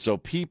 And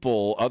so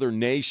other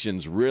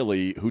nations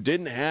really, who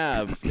didn't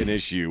have an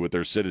issue with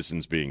their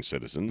citizens being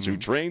citizens, who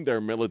trained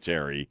their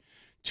military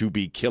to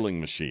be killing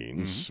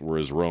machines,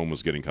 whereas Rome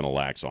was getting kind of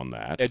lax on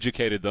that.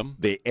 Educated them.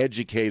 They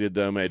educated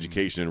them.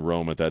 Education in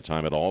Rome at that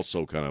time had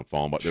also kind of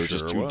fallen, but there was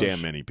just too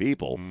damn many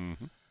people.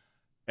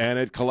 And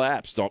it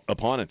collapsed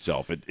upon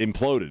itself. It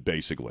imploded,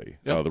 basically,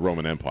 the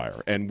Roman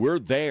Empire. And we're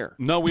there.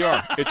 No, we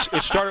are.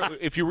 It started.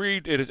 If you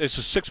read it, it's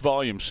a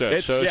 6-volume set.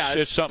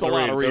 It's something a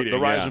lot of reading. The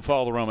Rise and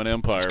Fall of the Roman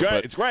Empire. It's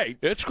great. It's great.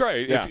 It's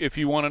great. Yeah. If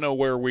you want to know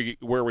where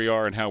we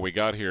are and how we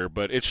got here.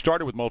 But it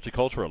started with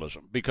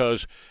multiculturalism,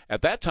 because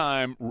at that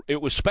time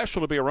it was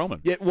special to be a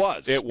Roman. It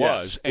was. It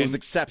was. It was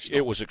exceptional.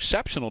 It was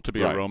exceptional to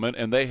be a Roman,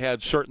 and they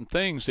had certain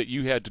things that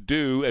you had to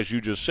do, as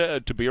you just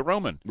said, to be a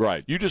Roman.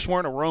 Right. You just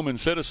weren't a Roman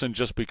citizen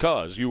just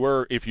because you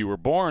were. If you were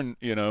born,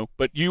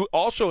 but you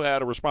also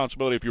had a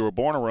responsibility, if you were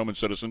born a Roman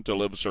citizen, to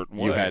live a certain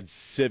way. You had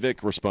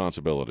civic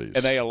responsibilities.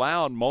 And they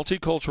allowed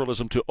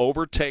multiculturalism to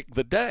overtake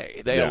the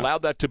day. They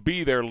allowed that to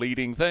be their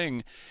leading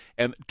thing.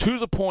 And to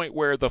the point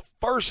where the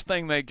first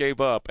thing they gave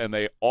up, and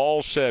they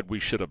all said we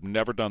should have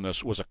never done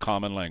this, was a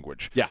common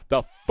language. Yeah.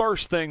 The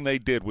first thing they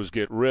did was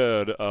get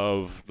rid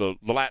of the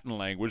Latin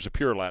language, the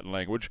pure Latin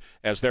language,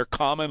 as their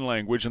common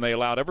language, and they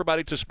allowed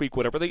everybody to speak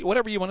whatever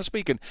you want to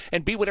speak, and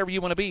be whatever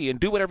you want to be, and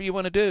do whatever you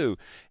want to do.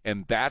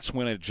 And that's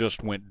when it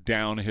just went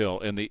downhill,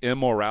 and the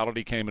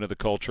immorality came into the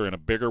culture in a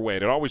bigger way.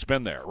 It had always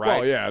been there, right?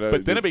 Well, yeah.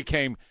 But then it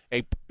became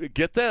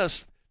get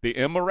this, The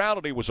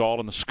immorality was all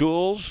in the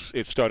schools.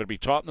 It started to be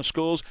taught in the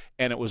schools,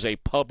 and it was a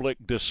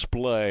public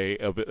display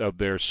of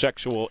their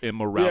sexual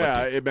immorality.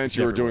 Yeah, it meant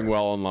you were doing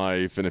well in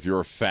life, and if you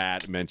were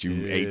fat, it meant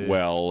you ate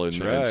well, and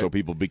so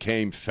people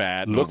became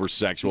fat and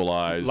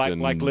over-sexualized.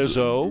 Like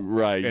Lizzo.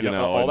 Right, and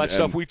all that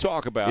stuff we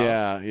talk about.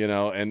 Yeah,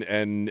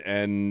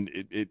 and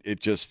it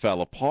just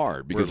fell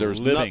apart because there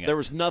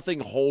was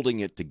nothing holding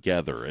it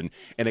together, and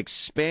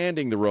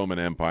expanding the Roman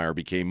Empire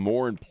became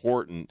more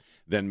important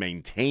than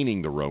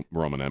maintaining the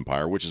Roman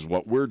Empire, which is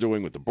what we're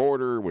doing with the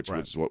border, which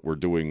is what we're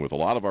doing with a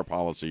lot of our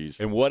policies.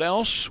 And what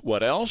else?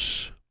 What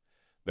else?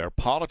 Their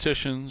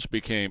politicians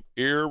became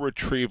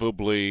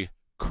irretrievably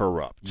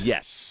corrupt.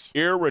 Yes.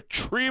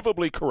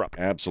 Irretrievably corrupt.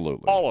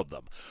 Absolutely. All of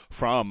them.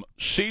 From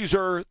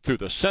Caesar through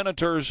the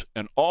senators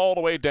and all the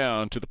way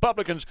down to the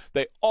publicans,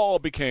 they all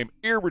became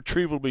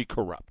irretrievably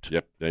corrupt.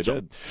 Yep, they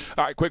did.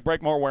 All right, quick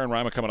break. More Ware and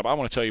Rima coming up. I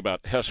want to tell you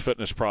about Hess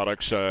Fitness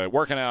products.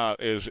 Working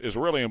out is a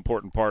really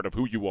important part of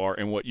who you are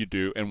and what you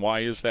do. And why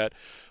is that?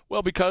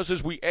 Well, because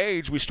as we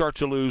age, we start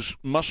to lose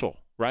muscle.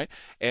 Right?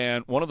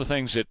 And one of the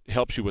things that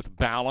helps you with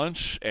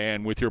balance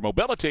and with your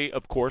mobility,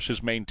 of course,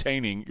 is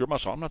maintaining your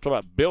muscle. I'm not talking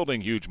about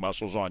building huge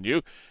muscles on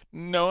you.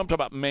 No, I'm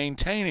talking about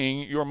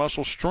maintaining your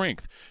muscle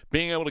strength,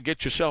 being able to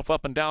get yourself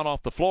up and down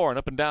off the floor and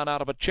up and down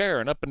out of a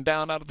chair and up and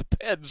down out of the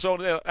bed, and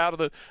so out of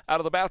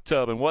the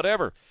bathtub and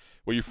whatever.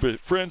 Well, your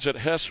friends at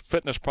Hess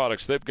Fitness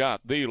Products, they've got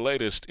the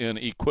latest in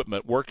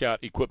equipment,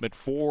 workout equipment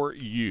for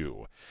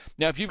you.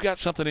 Now, if you've got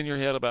something in your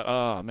head about,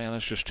 oh, man,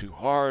 that's just too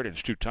hard,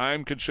 it's too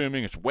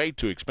time-consuming, it's way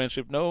too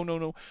expensive,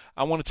 no.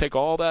 I want to take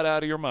all that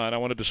out of your mind. I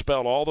want to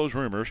dispel all those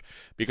rumors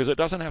because it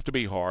doesn't have to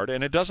be hard,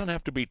 and it doesn't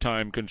have to be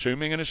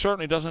time-consuming, and it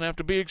certainly doesn't have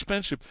to be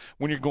expensive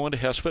when you're going to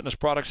Hess Fitness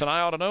Products. And I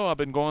ought to know, I've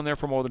been going there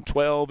for more than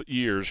 12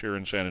 years here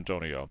in San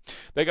Antonio.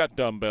 They got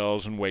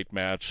dumbbells and weight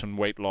mats and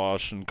weight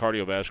loss and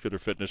cardiovascular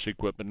fitness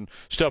equipment and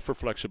stuff for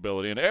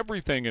flexibility and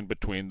everything in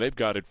between. They've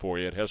got it for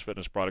you at Hess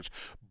Fitness Products,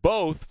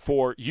 both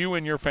for you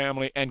and your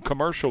family and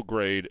commercial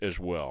grade as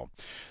well.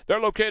 They're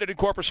located in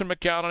Corpus and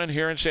McAllen and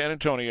here in San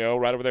Antonio,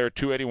 right over there at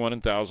 281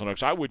 and Thousand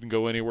Oaks. I wouldn't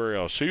go anywhere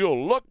else. So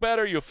you'll look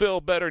better, you'll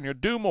feel better, and you'll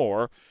do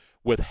more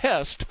with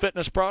Hess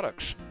Fitness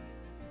Products.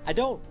 I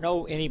don't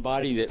know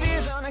anybody that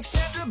is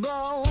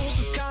unacceptable,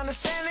 so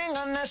condescending,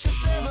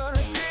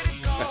 unnecessarily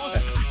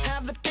critical.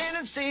 Have the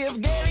tendency of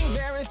getting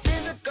very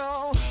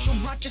physical. So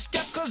watch your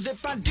step, 'cause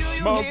if I do,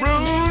 you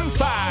Maroon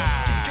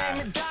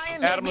 5.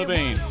 Adam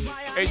Levine,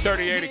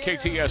 838 at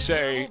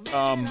KTSA.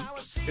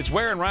 It's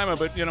Ware and Rima,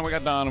 but, we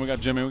got Don, we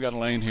got Jimmy, we got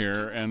Elaine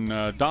here. And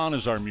Don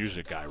is our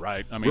music guy,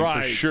 right? I mean,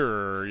 for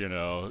sure,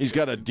 He's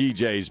got a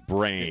DJ's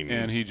brain.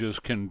 And he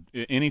just can,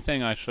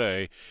 anything I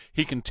say,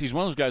 he's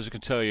one of those guys that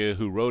can tell you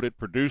who wrote it,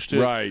 produced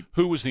it,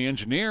 who was the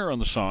engineer on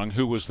the song,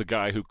 who was the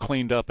guy who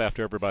cleaned up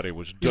after everybody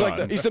was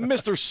done. He's the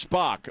Mr.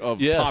 Spock of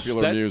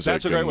popular music.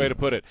 That's a great way to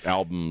put it.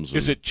 Albums.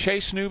 Is it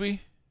Chase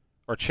Newby?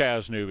 Or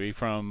Chaz Newby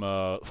from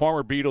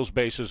former Beatles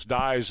bassist,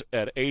 dies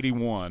at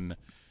 81,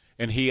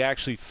 and he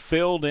actually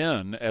filled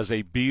in as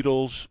a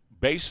Beatles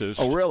bassist.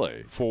 Oh,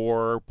 really?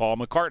 For Paul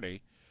McCartney.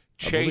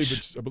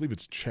 Chase, I believe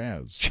it's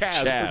Chaz.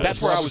 Chaz.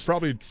 That's where I was.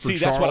 Probably. See,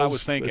 that's what I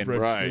was thinking.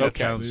 Right.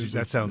 Okay.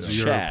 That sounds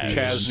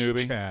Chaz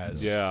Newby.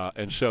 Chaz. Yeah.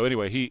 And so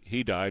anyway,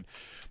 he died.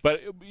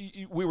 But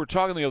we were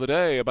talking the other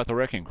day about the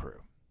Wrecking Crew.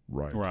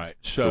 Right.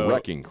 So the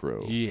Wrecking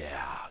Crew.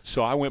 Yeah.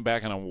 So I went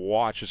back and I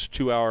watched. It's a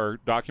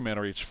 2-hour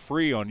documentary. It's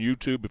free on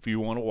YouTube if you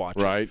want to watch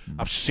it. Right.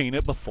 I've seen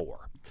it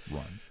before.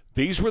 Right.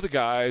 These were the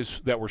guys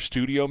that were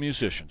studio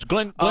musicians.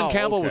 Glenn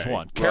Campbell was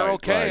one. Carol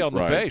Kay on the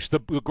bass. The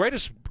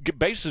greatest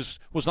bassist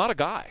was not a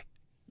guy.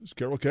 It's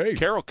Carol Kay.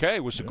 Carol Kay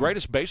was the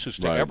greatest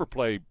bassist to ever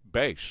play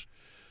bass.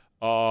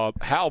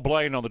 Hal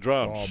Blaine on the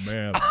drums. Oh,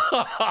 man.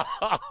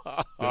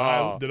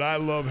 Did I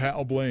love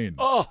Hal Blaine?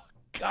 Oh,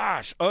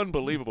 gosh,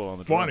 unbelievable on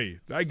the drums. Funny.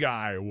 That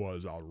guy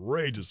was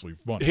outrageously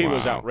funny. He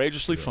was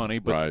outrageously funny.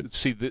 But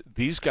see,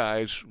 these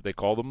guys, they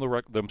call them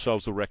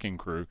themselves the Wrecking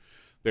Crew.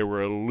 They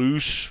were a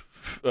loose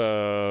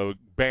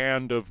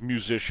band of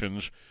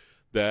musicians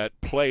that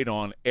played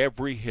on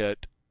every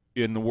hit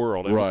in the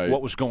world. And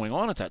what was going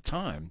on at that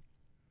time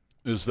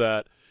is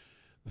that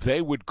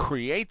they would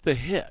create the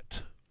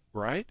hit,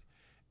 right?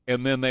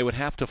 And then they would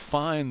have to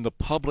find the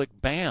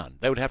public band.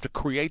 They would have to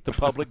create the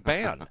public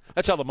band.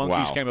 That's how the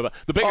Monkees came about.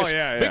 The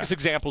biggest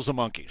examples of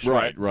Monkees.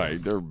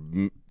 Right. They're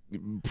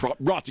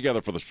brought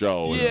together for the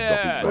show.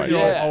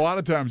 A lot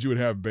of times you would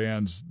have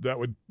bands that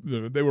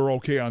they were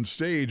okay on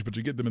stage, but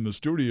you get them in the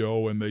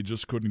studio and they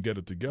just couldn't get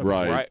it together.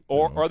 Right.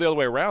 Or the other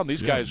way around.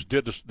 These guys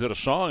did a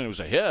song and it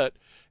was a hit.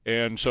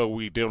 And so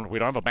we don't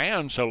have a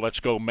band, so let's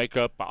go make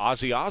up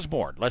Ozzy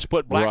Osbourne. Let's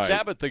put Black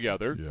Sabbath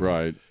together. Yeah.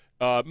 Right.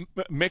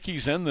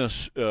 Mickey's in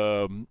this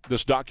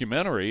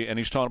documentary, and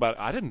he's talking about,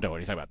 I didn't know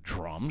anything about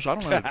drums. I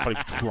don't know how to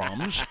play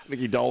drums.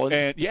 Mickey Dolenz.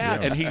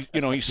 And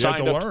and he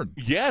signed up. Learn.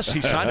 Yes,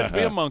 he signed up to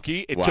be a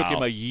monkey. It took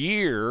him a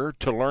year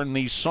to learn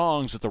these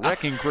songs that the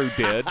Wrecking Crew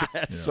did.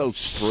 That's so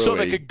screwy. So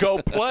they could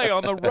go play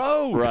on the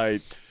road.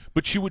 Right.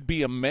 But you would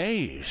be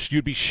amazed.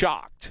 You'd be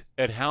shocked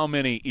at how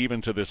many,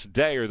 even to this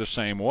day, are the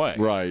same way.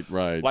 Right.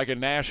 Like in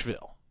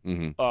Nashville.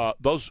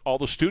 all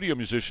the studio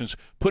musicians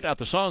put out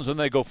the songs, and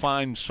they go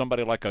find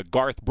somebody like a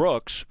Garth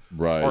Brooks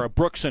or a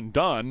Brooks and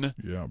Dunn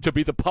to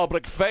be the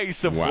public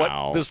face of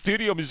what the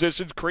studio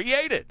musicians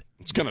created.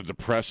 It's kind of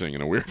depressing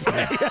in a weird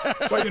way.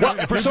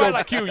 Well, for somebody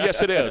like you,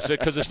 yes, it is,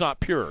 because it's not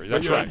pure.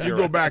 That's right. You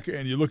go back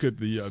and you look at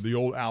the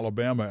old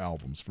Alabama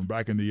albums from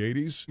back in the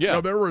 80s.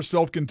 Yeah. They were a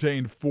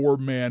self-contained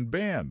 4-man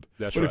band.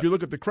 That's but right. if you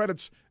look at the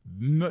credits,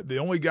 the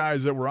only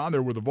guys that were on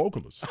there were the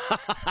vocalists.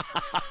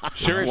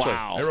 Seriously.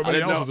 Wow.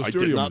 Everybody else is a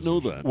studio I did not know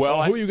that.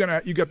 Well, who are you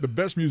gonna? You got the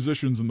best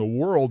musicians in the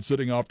world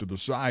sitting off to the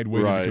side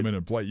waiting to come in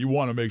and play. You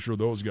want to make sure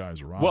those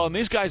guys are on. Well, and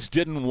these guys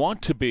didn't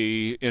want to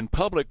be in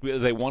public.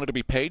 They wanted to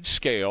be paid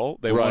scale.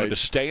 They wanted to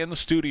stay in the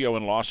studio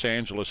in Los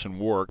Angeles and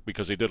work,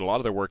 because they did a lot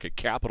of their work at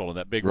Capitol in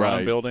that big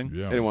round building.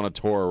 Yeah. They didn't want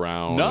to tour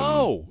around.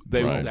 No,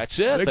 that's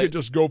it. They could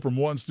just go from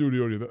one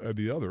studio to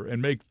the other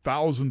and make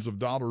thousands of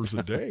dollars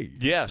a day.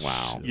 Yes.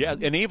 Wow. Yeah,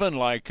 and even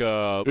like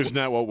Isn't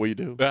that what we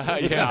do?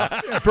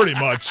 yeah, Pretty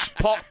much.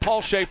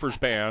 Paul Schaefer's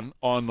band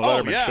on the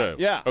Letterman show.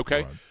 Yeah.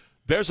 Okay. Right.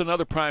 There's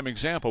another prime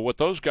example. What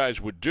those guys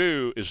would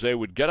do is they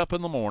would get up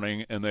in the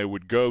morning and they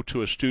would go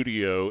to a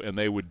studio and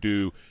they would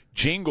do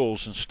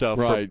jingles and stuff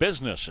for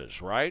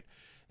businesses, right?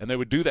 And they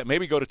would do that,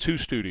 maybe go to 2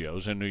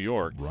 studios in New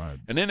York. Right.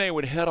 And then they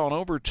would head on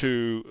over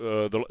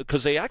to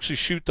because they actually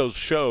shoot those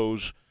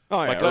shows.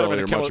 Much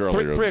Letterman,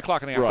 earlier. 3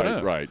 o'clock in the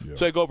afternoon. Right. Yeah.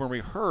 So they go over and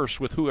rehearse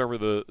with whoever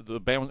the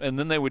band was, and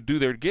then they would do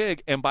their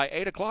gig, and by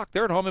 8 o'clock,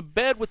 they're at home in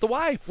bed with the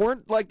wife.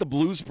 Weren't like the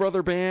Blues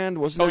Brother band?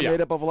 Wasn't that made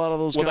up of a lot of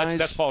those guys? Well,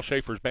 that's Paul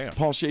Schaefer's band.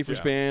 Paul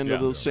Schaefer's band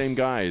of those same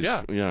guys.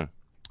 Yeah.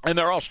 And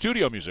they're all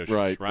studio musicians,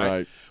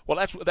 right?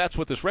 Well, that's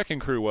what this Wrecking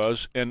Crew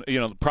was, and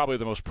probably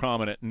the most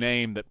prominent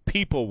name that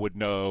people would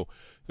know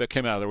that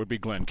came out of there would be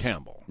Glenn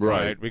Campbell,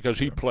 right? Because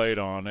he played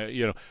on,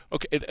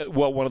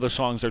 one of the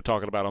songs they're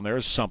talking about on there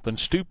is Something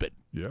Stupid.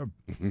 Yeah.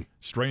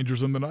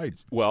 Strangers in the Night.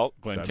 Well,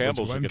 Glenn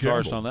Campbell's the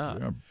guitarist on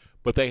that. Yeah.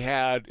 But they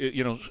had,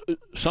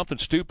 Something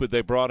Stupid.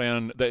 They brought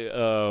in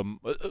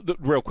the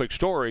real quick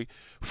story.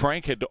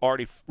 Frank had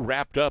already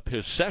wrapped up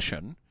his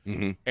session,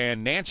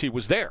 and Nancy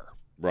was there.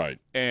 Right.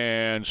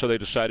 And so they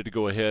decided to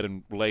go ahead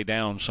and lay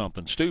down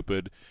Something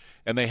Stupid.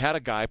 And they had a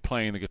guy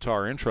playing the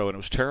guitar intro, and it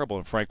was terrible.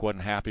 And Frank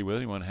wasn't happy with it.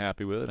 He wasn't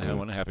happy with it. And he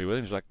wasn't happy with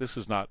it. He's like, this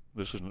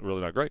isn't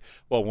really not great.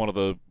 Well, one of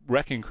the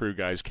Wrecking Crew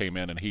guys came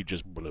in, and he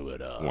just blew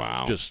it up.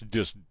 Wow.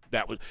 Just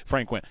that was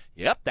Frank went,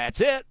 yep,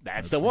 that's it.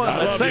 That's the one. I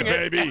Let's love sing you,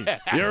 it. baby.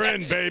 You're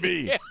in,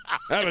 baby.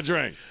 Have a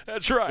drink.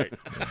 That's right.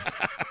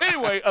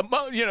 Anyway,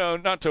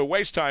 not to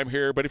waste time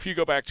here, but if you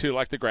go back to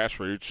like the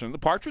Grassroots and the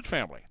Partridge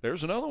Family,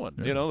 there's another one.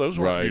 Yeah. Those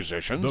were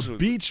musicians. The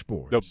Beach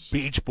Boys. The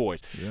Beach Boys.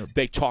 Yeah.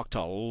 They talked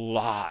a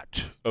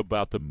lot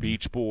about the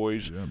Beach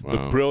Boys, Yeah.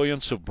 the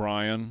brilliance of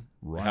Brian.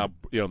 Right. How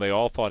they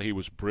all thought he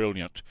was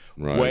brilliant,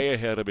 Right. way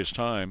ahead of his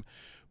time.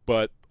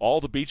 But all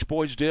the Beach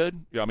Boys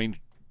did,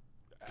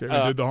 Came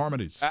and did the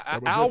harmonies.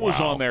 Al was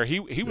on there.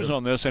 He was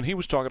on this, and he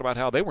was talking about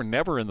how they were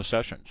never in the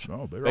sessions.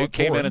 No, they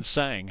came in touring. and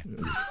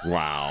sang.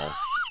 Wow.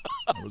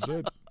 That was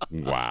it.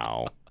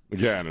 Wow.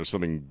 Again, there's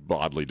something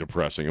oddly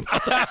depressing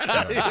about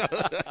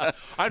that.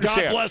 I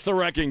understand. God bless the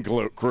Wrecking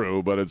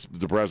Crew, but it's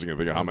depressing to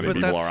think of how many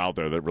people are out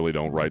there that really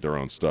don't write their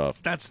own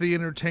stuff. That's the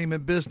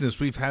entertainment business.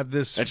 We've had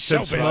this It's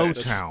since show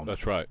business. Motown.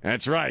 That's right.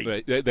 That's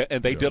right.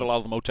 They did a lot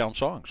of the Motown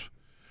songs.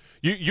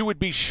 You would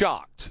be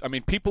shocked. I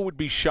mean, people would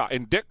be shocked.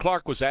 And Dick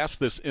Clark was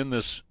asked this in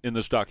this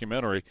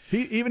documentary.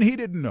 He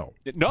didn't know.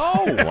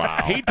 No,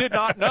 Wow. He did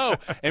not know.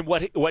 And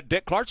what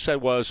Dick Clark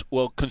said was,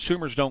 well,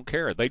 consumers don't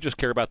care. They just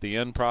care about the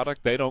end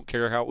product. They don't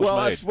care how it was Well,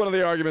 made. that's one of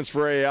the arguments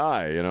for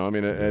AI.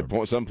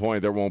 At some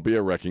point there won't be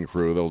a Wrecking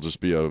Crew. There'll just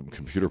be a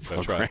computer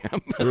program.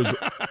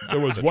 That's right. There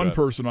was one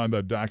person on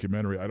that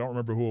documentary. I don't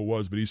remember who it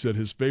was, but he said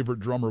his favorite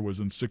drummer was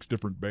in 6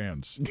 different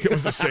bands. It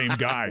was the same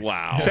guy.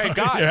 Wow. Same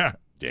guy. Yeah.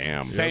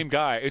 Damn. Same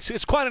guy.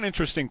 It's quite an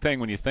interesting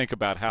thing when you think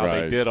about how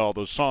they did all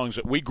those songs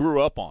that we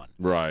grew up on.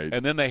 Right.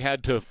 And then they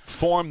had to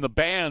form the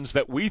bands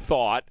that we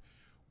thought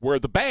were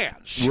the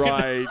bands.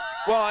 Right.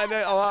 Well,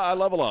 I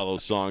love a lot of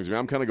those songs. I mean,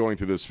 I'm kind of going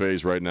through this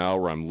phase right now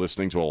where I'm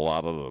listening to a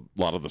lot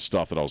of the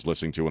stuff that I was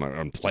listening to when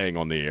I'm playing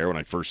on the air when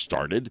I first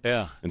started.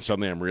 Yeah. And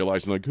suddenly I'm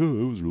realizing, like, oh,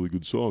 it was a really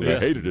good song. I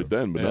hated it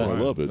then, but now I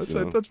love it.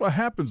 That's what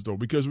happens, though,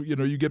 because,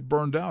 you get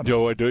burned out.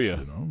 Joe, do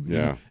you?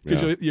 Yeah.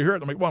 Because you hear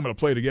it, I'm like, well, I'm going to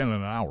play it again in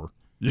an hour.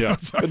 Yeah.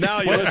 But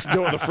now you listen to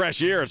it with a fresh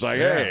ear. It's like,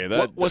 hey,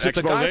 that Was it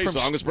the guy Expose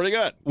from song is pretty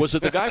good. Was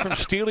it the guy from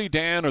Steely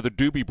Dan or the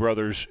Doobie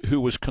Brothers who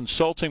was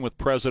consulting with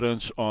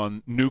presidents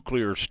on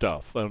nuclear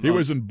stuff? He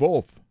was in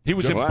both. He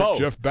was in both.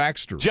 Jeff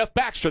Baxter. Jeff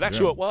Baxter, that's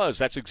who it was.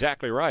 That's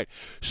exactly right.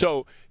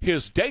 So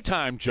his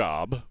daytime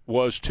job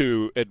was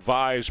to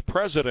advise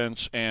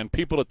presidents and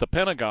people at the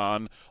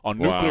Pentagon on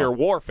nuclear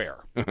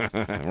warfare.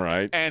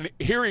 Right. And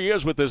here he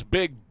is with this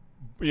big,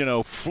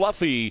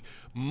 fluffy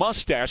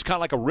mustache, kind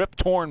of like a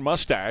rip-torn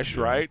mustache,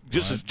 right?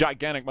 Just this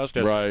gigantic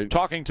mustache, Right.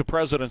 talking to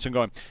presidents and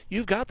going,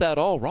 "You've got that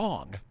all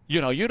wrong. You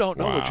don't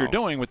know what you're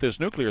doing with this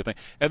nuclear thing."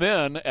 And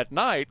then at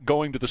night,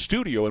 going to the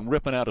studio and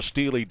ripping out a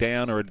Steely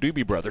Dan or a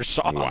Doobie Brothers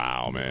song.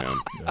 Wow, man.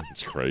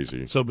 It's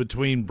crazy. So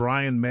between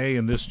Brian May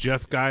and this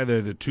Jeff guy,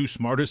 they're the two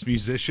smartest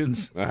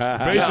musicians.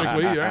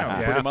 Basically,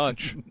 yeah. Pretty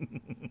much.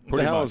 What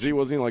the hell is he?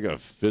 Wasn't he like a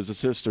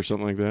physicist or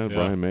something like that? Yeah.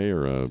 Brian May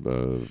or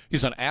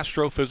He's an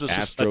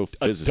astrophysicist.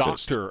 A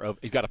doctor.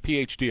 He got a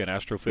PhD in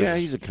astrophysics. Yeah,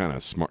 he's a kind of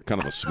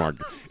a smart.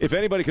 If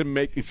anybody could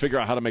figure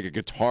out how to make a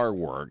guitar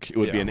work, it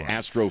would be an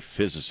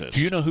astrophysicist.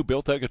 Do you know who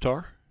built that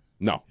guitar?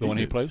 No, The one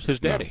he plays? His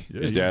daddy.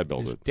 No. His dad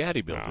built His it. daddy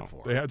built it for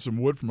him. They had some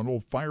wood from an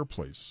old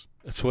fireplace.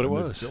 That's what it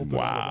was.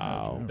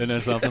 Wow. Isn't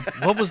that something?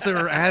 What was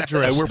their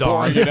address, We're Don?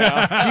 pouring it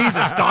out.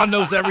 Jesus, Don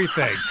knows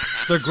everything.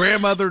 Their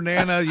grandmother,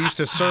 Nana, used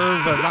to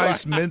serve a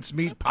nice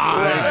mincemeat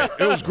pie.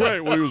 It was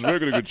great when he was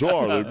making a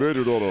guitar. They made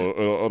it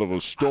out of a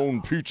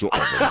stone pizza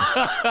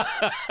oven.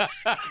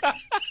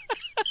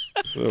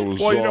 It was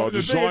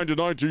designed in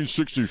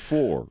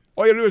 1964.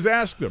 All you do is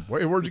ask them,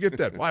 where'd you get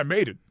that? Well, I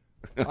made it.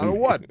 Out of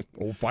what?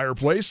 Old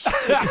fireplace?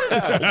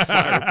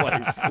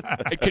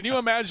 Can you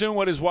imagine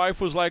what his wife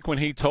was like when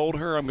he told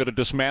her, "I'm going to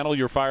dismantle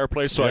your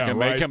fireplace so I can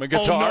make him a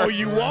guitar"? Oh, no,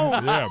 you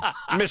won't, Yeah.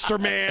 Mr.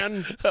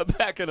 Man.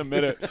 Back in a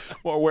minute.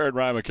 More Ware and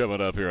Rima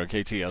coming up here on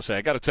KTSA.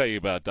 I got to tell you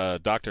about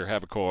Dr.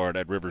 Havicorn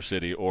at River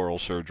City Oral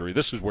Surgery.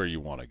 This is where you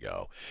want to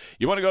go.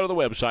 You want to go to the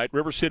website,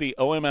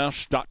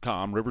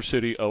 rivercityoms.com,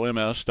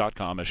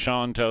 rivercityoms.com. As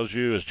Sean tells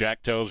you, as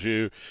Jack tells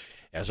you,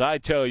 as I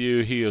tell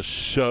you, he is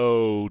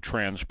so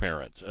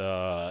transparent.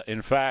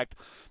 In fact,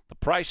 the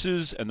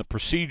prices and the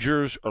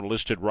procedures are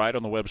listed right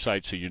on the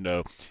website so you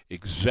know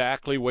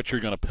exactly what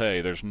you're going to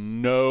pay. There's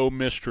no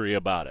mystery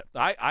about it.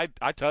 I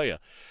tell you,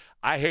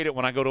 I hate it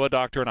when I go to a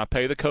doctor and I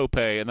pay the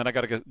copay and then I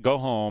got to go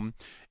home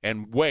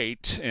and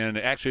wait. And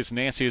actually, it's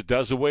Nancy that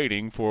does the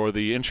waiting for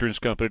the insurance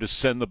company to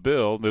send the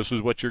bill. This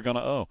is what you're going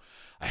to owe.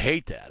 I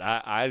hate that.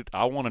 I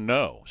want to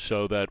know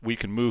so that we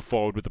can move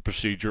forward with the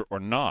procedure or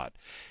not.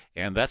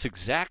 And that's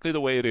exactly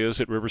the way it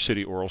is at River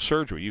City Oral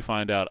Surgery. You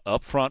find out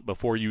up front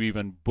before you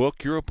even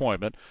book your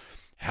appointment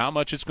how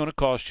much it's going to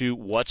cost you,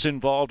 what's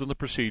involved in the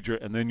procedure,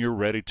 and then you're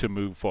ready to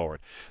move forward.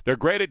 They're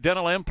great at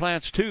dental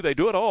implants, too. They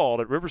do it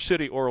all at River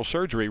City Oral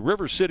Surgery,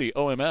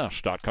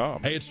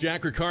 rivercityoms.com. Hey, it's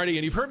Jack Riccardi,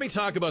 and you've heard me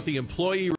talk about the employee